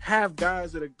 have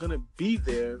guys that are gonna be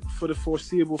there for the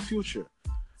foreseeable future.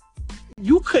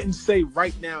 You couldn't say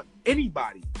right now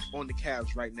anybody on the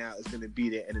Cavs right now is gonna be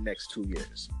there in the next 2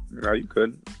 years. No, you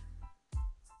couldn't.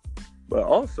 But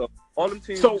also, all them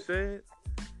teams you said,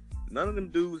 none of them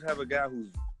dudes have a guy who's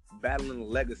battling a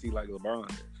legacy like LeBron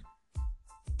is,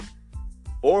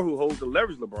 or who holds the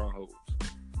leverage LeBron holds,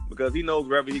 because he knows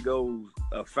wherever he goes,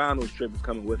 a finals trip is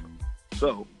coming with him.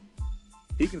 So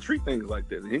he can treat things like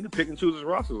this. He can pick and choose his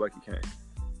rosters like he can.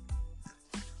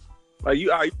 Like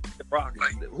you are the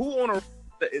Rockets. Who on a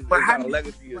is got a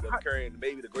legacy of carrying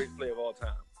maybe the greatest player of all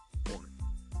time on it?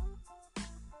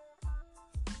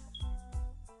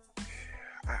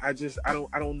 I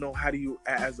don't know, how do you,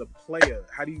 as a player,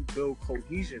 how do you build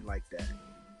cohesion like that?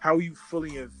 How are you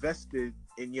fully invested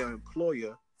in your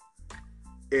employer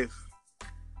if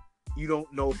you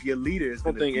don't know if your leader is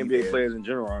going to be there? I don't think NBA players in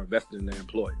general are invested in their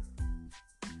employer.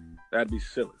 That'd be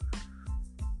silly.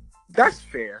 That's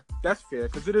fair. That's fair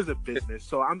because it is a business.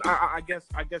 So I guess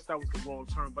that was the wrong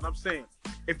term. But I'm saying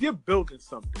if you're building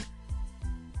something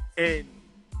and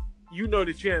you know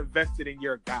that you're invested in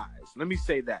your guys, let me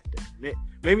say that. Then.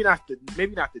 Maybe not the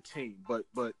team, but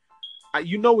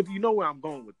you know where I'm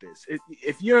going with this.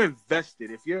 If you're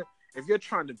invested, if you're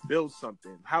trying to build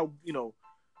something, how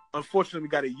unfortunately we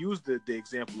got to use the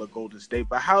example of Golden State,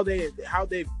 but how they've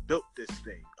built this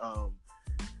thing.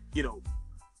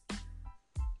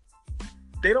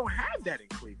 They don't have that in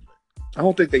Cleveland. I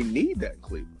don't think they need that in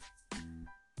Cleveland.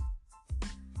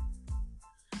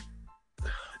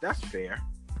 That's fair.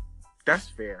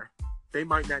 They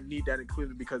might not need that in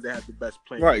Cleveland because they have the best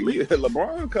player. Right. Yeah,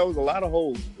 LeBron covers a lot of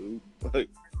holes, dude. Like,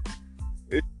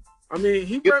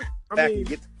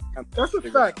 that's a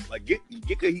fact. Like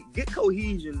get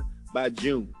cohesion by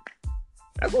June.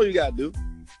 That's all you gotta do.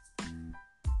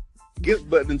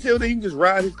 But until then, you can just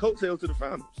ride his coattails to the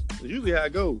finals. That's usually how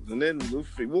it goes, and then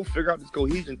we'll figure out this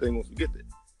cohesion thing once we get there.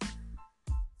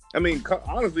 I mean,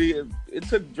 honestly, it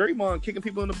took Draymond kicking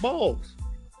people in the balls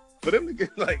for them to get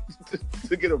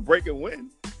to get a break and win.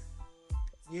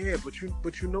 Yeah, but you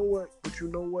know what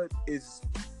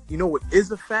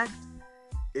is a fact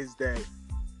is that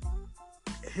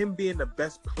him being the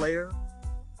best player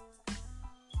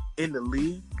in the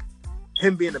league,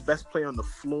 him being the best player on the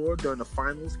floor during the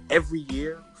finals every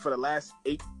year for the last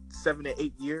 7 to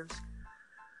 8 years,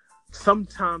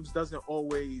 sometimes doesn't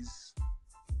always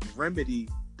remedy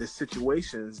the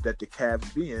situations that the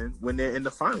Cavs be in when they're in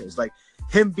the finals. Like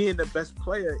him being the best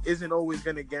player isn't always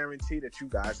going to guarantee that you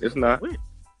guys win.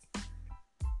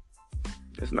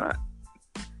 It's not.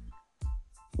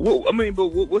 Well, I mean, but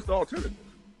what's the alternative?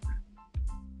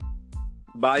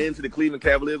 Buy into the Cleveland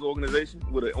Cavaliers organization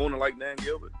with an owner like Dan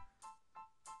Gilbert,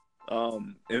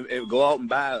 and go out and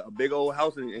buy a big old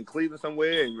house in Cleveland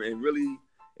somewhere and really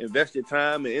invest your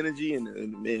time and energy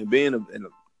and being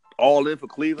all in for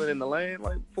Cleveland and the land.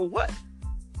 Like for what?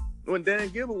 When Dan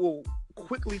Gilbert will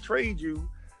quickly trade you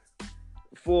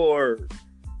for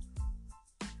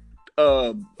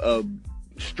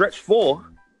stretch 4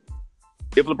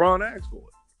 if LeBron asks for it.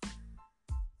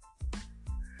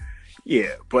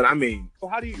 Yeah, but I mean, so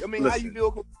how do you? I mean, listen, how you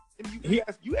build?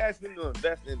 You ask him to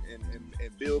invest in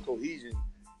build cohesion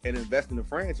and invest in the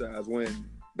franchise when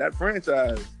that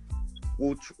franchise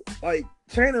will like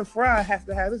Channing Frye has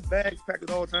to have his bags packed at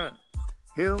all times.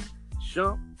 Him,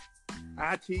 Shump,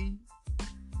 IT,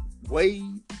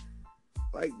 Wade,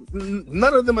 like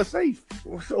none of them are safe.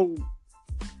 So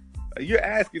you're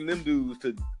asking them dudes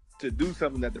to do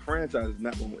something that the franchise is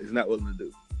not willing to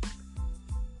do.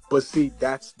 But see,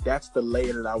 that's the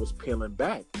layer that I was peeling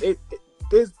back.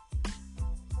 There's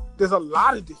a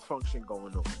lot of dysfunction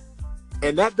going on,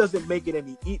 and that doesn't make it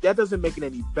any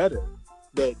better.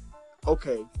 That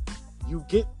okay, you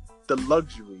get the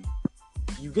luxury,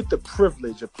 you get the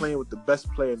privilege of playing with the best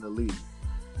player in the league,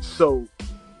 so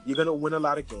you're gonna win a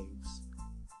lot of games.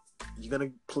 You're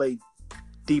gonna play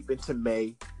deep into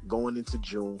May, going into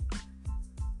June.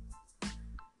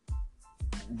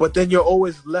 But then you're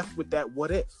always left with that what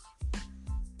if.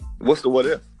 What's the what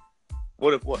if?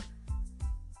 What if what?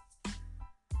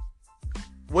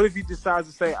 What if he decides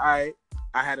to say, I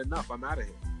had enough, I'm out of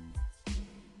here.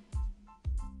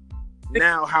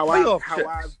 Now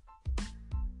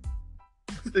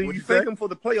you thank him for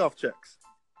the playoff checks.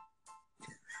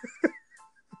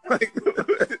 Like,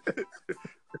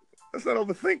 let's not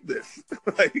overthink this.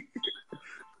 Like,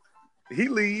 he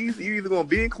leaves, you're either gonna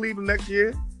be in Cleveland next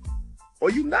year or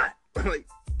you not. Like,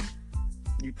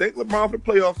 You think LeBron for the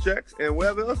playoff checks, and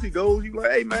wherever else he goes, you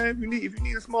like, hey man, if you need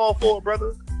a small forward,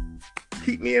 brother,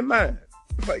 keep me in mind.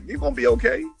 It's like you're gonna be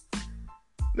okay.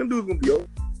 Them dudes gonna be okay.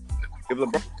 If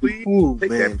LeBron leaves,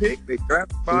 take that pick, they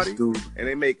draft somebody, and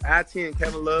they make IT and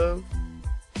Kevin Love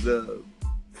the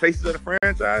faces of the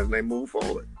franchise, and they move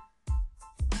forward.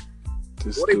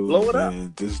 They blow it up.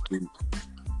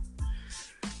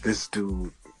 This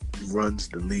dude runs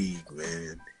the league,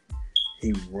 man.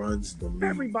 He runs the league.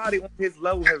 Everybody on his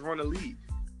level has run the league.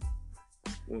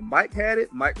 When Mike had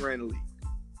it, Mike ran the league.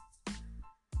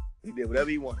 He did whatever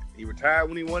he wanted. He retired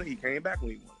when he wanted. He came back when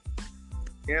he wanted.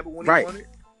 He gambled when he wanted.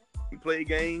 He played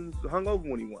games hungover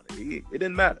when he wanted. It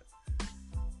didn't matter.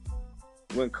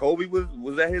 When Kobe was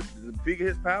at the peak of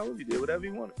his powers, he did whatever he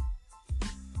wanted.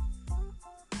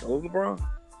 So was LeBron.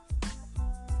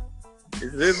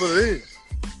 It is what it is.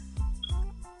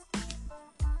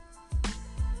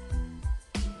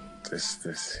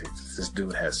 This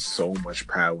dude has so much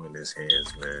power in his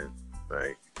hands, man.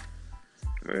 Like,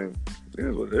 man, it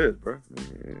is what it is, bro.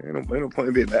 Ain't no point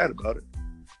in being mad about it.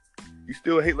 You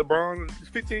still hate LeBron? It's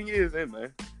 15 years in,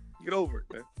 man. Get over it,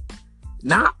 man.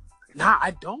 Nah,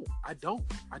 I don't.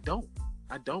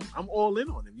 I'm all in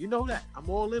on him. You know that. I'm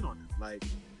all in on him. Like,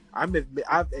 I've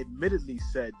admittedly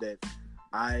said that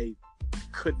I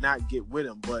could not get with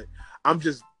him, but I'm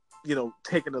just,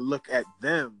 taking a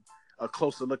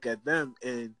closer look at them,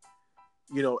 and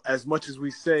as much as we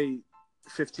say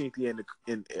 15th year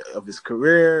of his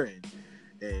career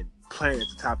and playing at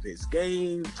the top of his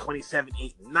game, 27,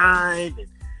 8, and 9,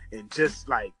 and just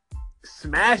like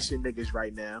smashing niggas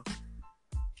right now,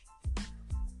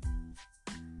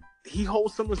 he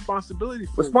holds some responsibility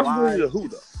for to who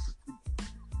though?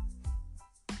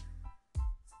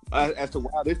 As to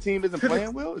why this team isn't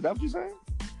playing well? Is that what you're saying?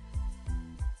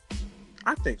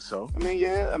 I think so. I mean,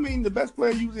 yeah. I mean, the best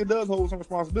player usually does hold some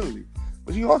responsibility.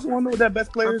 But you also want to know what that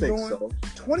best player is doing? So.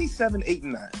 27, 8,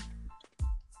 and 9.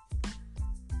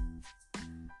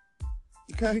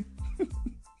 Okay.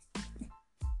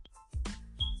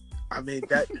 I mean,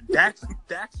 that's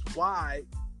why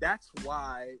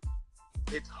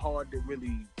it's hard to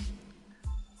really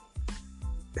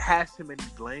pass him any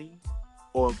blame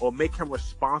or make him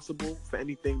responsible for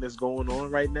anything that's going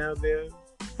on right now there.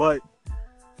 But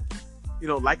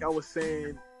like I was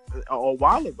saying a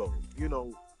while ago,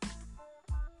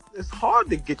 it's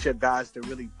hard to get your guys to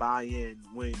really buy in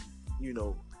when,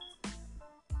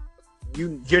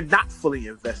 you're not fully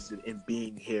invested in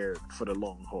being here for the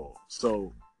long haul.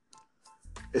 So,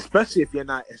 especially if you're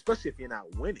not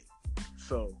winning.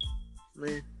 So,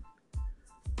 man,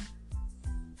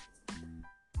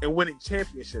 and winning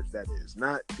championships, that is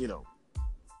not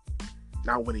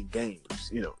winning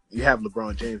games. You have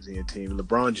LeBron James in your team.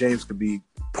 LeBron James could be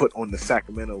put on the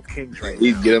Sacramento Kings right now.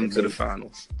 He'd get them to the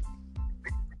finals.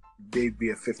 They'd be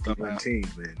a 50-win team,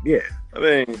 man. Yeah. I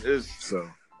mean,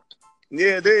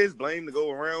 there is blame to go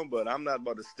around, but I'm not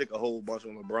about to stick a whole bunch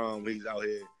on LeBron when he's out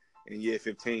here in year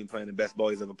 15 playing the best ball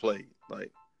he's ever played.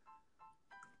 Like,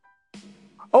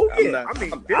 there's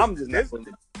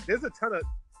a ton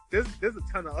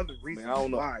of other reasons. I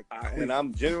don't know. And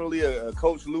I'm generally a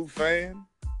Coach Lue fan,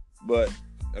 but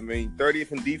I mean,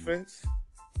 30th in defense.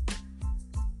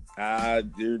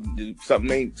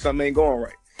 Something ain't going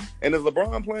right. And is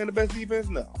LeBron playing the best defense?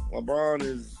 No. LeBron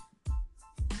is.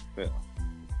 Yeah.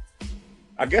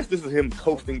 I guess this is him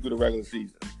coasting through the regular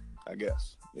season. I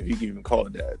guess if you can even call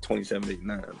it that, 27, 8,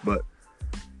 9. But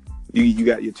you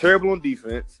got you're terrible on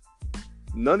defense.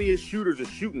 None of your shooters are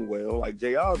shooting well. Like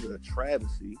JR's a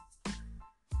travesty.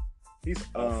 He's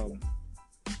awful.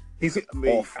 He's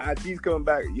coming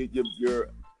back. You're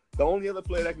the only other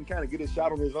player that can kind of get his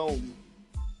shot on his own.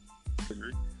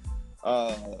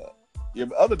 Your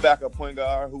other backup point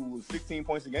guard, who was 16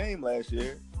 points a game last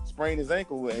year, sprained his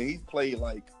ankle, and he's played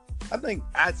like, I think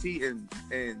IT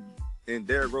and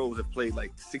Derrick Rose have played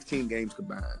like 16 games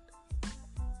combined.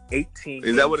 18.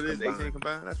 Is that what it is? 18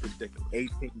 combined? That's ridiculous.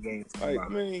 18 games combined. I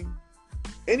mean,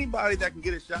 anybody that can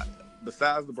get a shot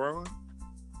besides LeBron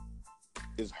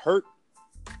is hurt.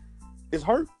 It's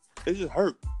hurt. It's just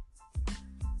hurt.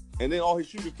 And then all his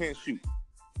shooters can't shoot.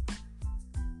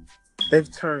 Jay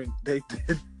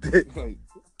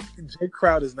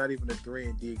Crowder's not even a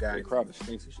 3-and-D guy. Jay Crowder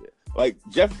stinks of shit. Like,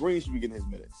 Jeff Green should be getting his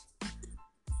minutes.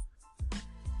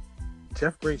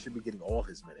 Jeff Green should be getting all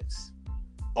his minutes.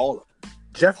 All of them.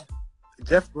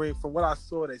 Jeff Green, from what I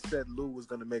saw, they said Lou was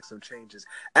going to make some changes.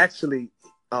 Actually,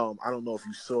 I don't know if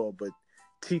you saw, but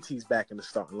TT's back in the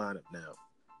starting lineup now.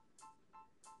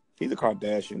 He's a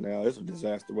Kardashian now. It's a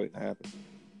disaster waiting to happen.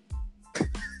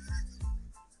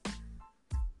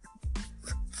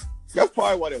 That's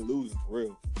probably why they're losing, for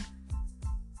real.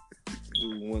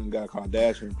 dude went and got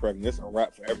Kardashian pregnant. It's a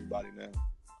wrap for everybody now.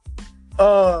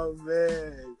 Oh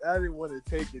man, I didn't want to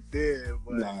take it there,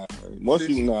 but once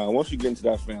you get into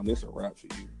that family, it's a wrap for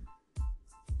you.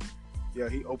 Yeah,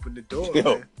 he opened the door,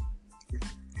 man.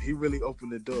 He really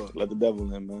opened the door. Let the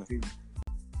devil in, man.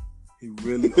 He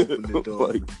really opened the door.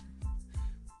 Like,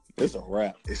 it's a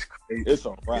wrap. It's crazy. It's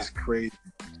a wrap. It's crazy.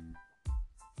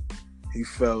 He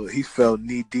fell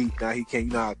knee deep. Now he can't.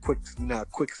 You know how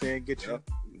quicksand gets you.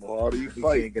 The harder you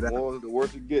fight, the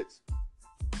worse it gets.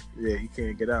 Yeah, he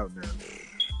can't get out now.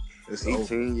 It's 18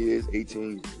 over. years.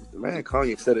 The man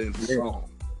Kanye said it in his song.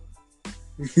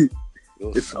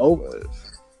 It's over.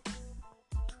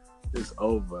 It's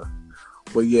over.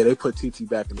 But yeah, they put TT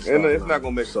back in the and it's not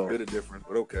gonna make a bit of difference,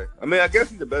 but okay. I mean, I guess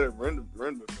he's a better run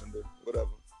defender,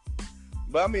 whatever.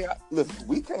 But I mean, listen,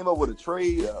 we came up with a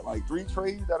trade, like 3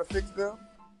 trades that'll fix them,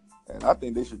 and I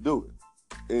think they should do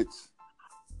it.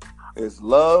 It's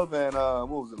Love and what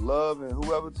was it? Love and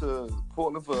whoever to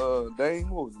Portland for Dame.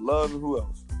 What was it? Love and who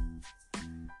else?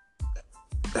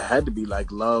 It had to be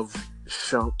like Love,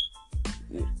 Shump,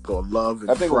 or Love and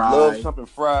Fry. I think it was Love, Shump, and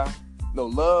Fry. No,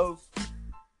 Love.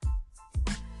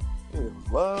 Yeah, it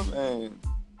was Love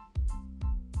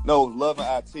and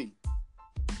IT.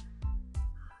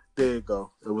 There you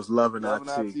go. It was Love and IT. Love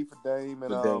and IT for Dame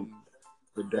and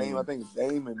for Dame. I think it's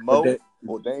Dame and Mo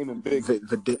or Dame and Big.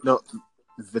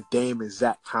 The Dame and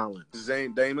Zach Collins.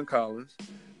 Dame and Collins,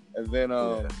 and then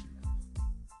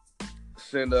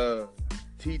send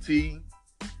TT,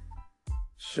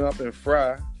 Shump, and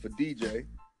Fry for DJ.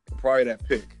 Probably that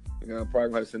pick. You know, probably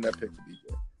gonna have to send that pick for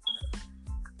DJ.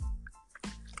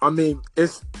 I mean,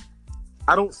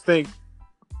 I don't think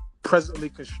presently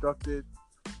constructed,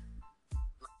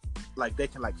 like they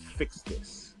can like fix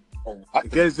this. I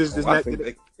think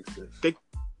they can fix this.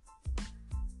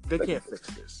 They can't fix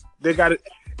this. There's got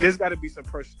to be some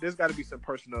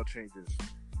personnel changes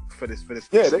for this.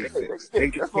 Yeah,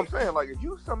 that's what I'm saying. Like if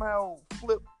you somehow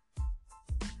flip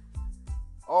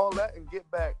all that and get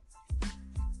back,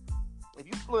 if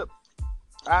you flip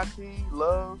IT,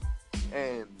 Love,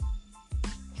 and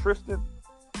Tristan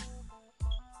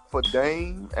for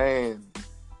Dame and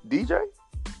DJ,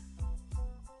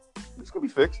 this could be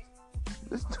fixed.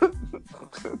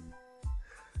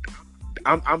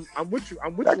 I'm with you.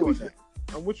 I'm with you on that.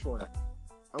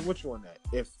 I'm with you on that.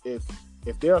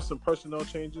 If there are some personnel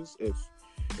changes, if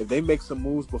they make some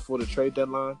moves before the trade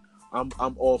deadline,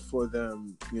 I'm all for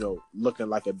them, looking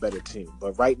like a better team.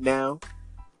 But right now,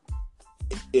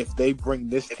 if they bring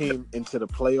this team into the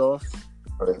playoffs,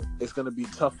 it's gonna be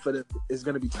tough for them. It's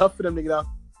gonna be tough for them to get out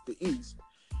the East.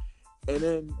 And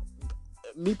then,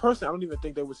 me personally, I don't even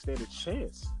think they would stand a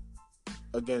chance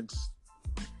against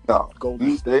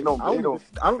Golden State. They don't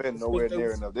defend nowhere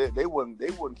near enough. They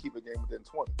wouldn't keep a game within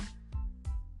 20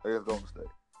 against Golden State.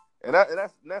 And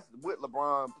that's with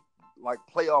LeBron, like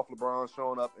playoff LeBron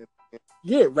showing up in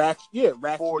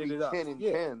 40, it up. 10 and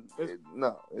 10.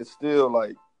 It's still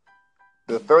like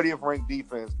the 30th ranked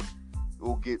defense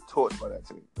will get torched by that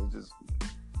team. It's just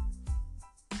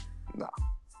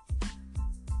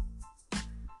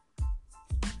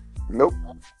Nope.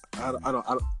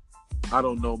 I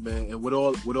don't know, man. And with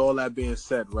all that being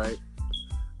said, right?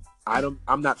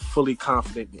 I'm not fully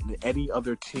confident in any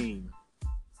other team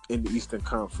in the Eastern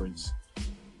Conference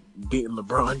beating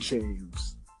LeBron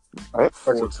James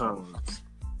 4 times.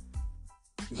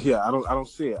 Yeah, I don't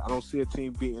see it. I don't see a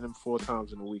team beating him 4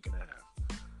 times in a week and a half.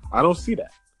 I don't see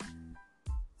that.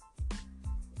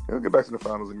 He'll get back to the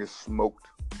finals and get smoked.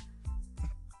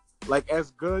 Like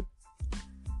as good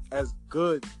as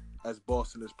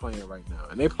Boston is playing right now,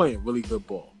 and they're playing really good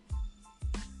ball,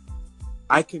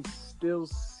 I can still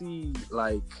see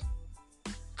like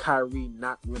Kyrie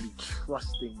not really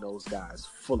trusting those guys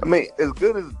fully. I mean, as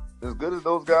good as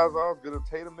those guys are, as good as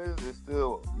Tatum is, it's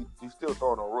still you still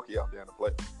throwing a rookie out there in the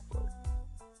playoffs. So,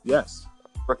 yes,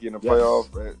 rookie in the playoffs.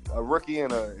 A rookie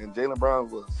and Jaylen Brown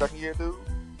was a second-year dude.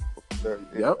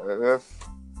 Yep. That's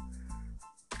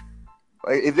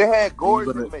like if they had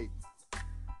Gordon, maybe.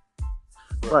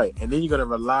 Right, and then you're gonna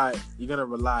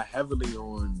rely heavily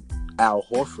on Al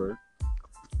Horford.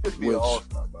 Could be an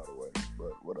all-star, by the way,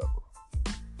 but whatever.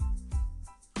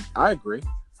 I agree.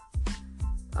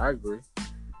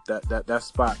 That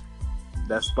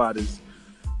spot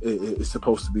is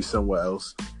supposed to be somewhere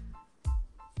else.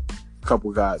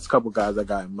 Couple guys I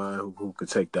got in mind who could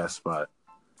take that spot.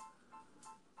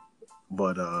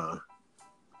 But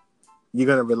you're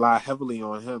gonna rely heavily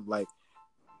on him, like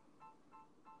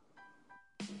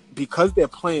because they're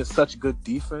playing such good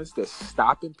defense, they're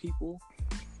stopping people.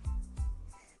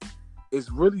 Is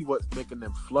really what's making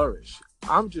them flourish.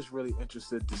 I'm just really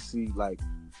interested to see like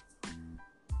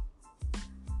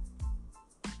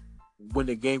when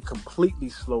the game completely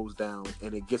slows down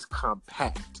and it gets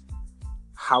compact,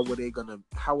 how are they gonna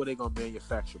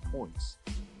manufacture points?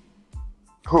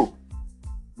 Who?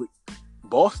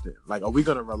 Boston. Like, are we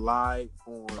gonna rely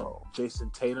on Jason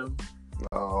Tatum?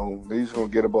 No, they're just gonna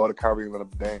get a ball to Kyrie and let him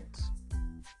dance.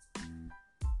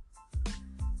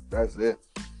 That's it.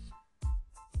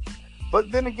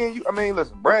 But then again,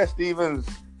 listen, Brad Stevens,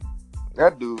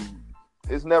 that dude,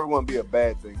 it's never gonna be a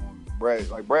bad thing. Brad's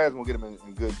gonna get him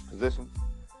in good position.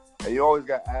 And you always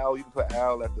got Al. You can put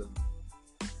Al at the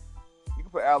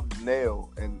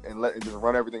nail and just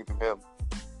run everything through him.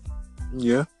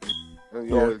 Yeah. And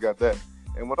you always got that.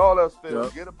 And when all else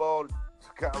fails, get a ball to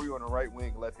Kyrie on the right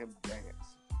wing and let him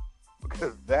dance.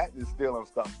 Because that is still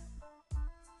unstoppable.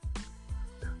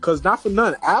 Because not for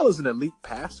none, Al is an elite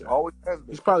passer. Always has been.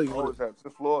 He's probably always has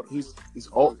since Florida. He's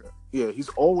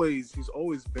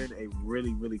always been a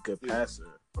really, really good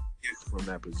passer from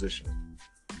that position.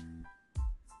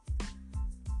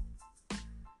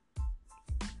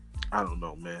 I don't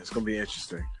know, man. It's gonna be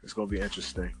interesting.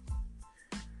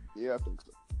 Yeah, I think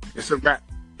so. It's a wrap.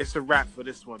 It's a wrap for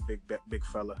this one, big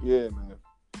fella. Yeah, man.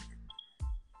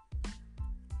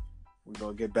 We're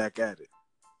gonna get back at it.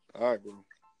 All right, bro.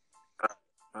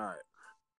 All right.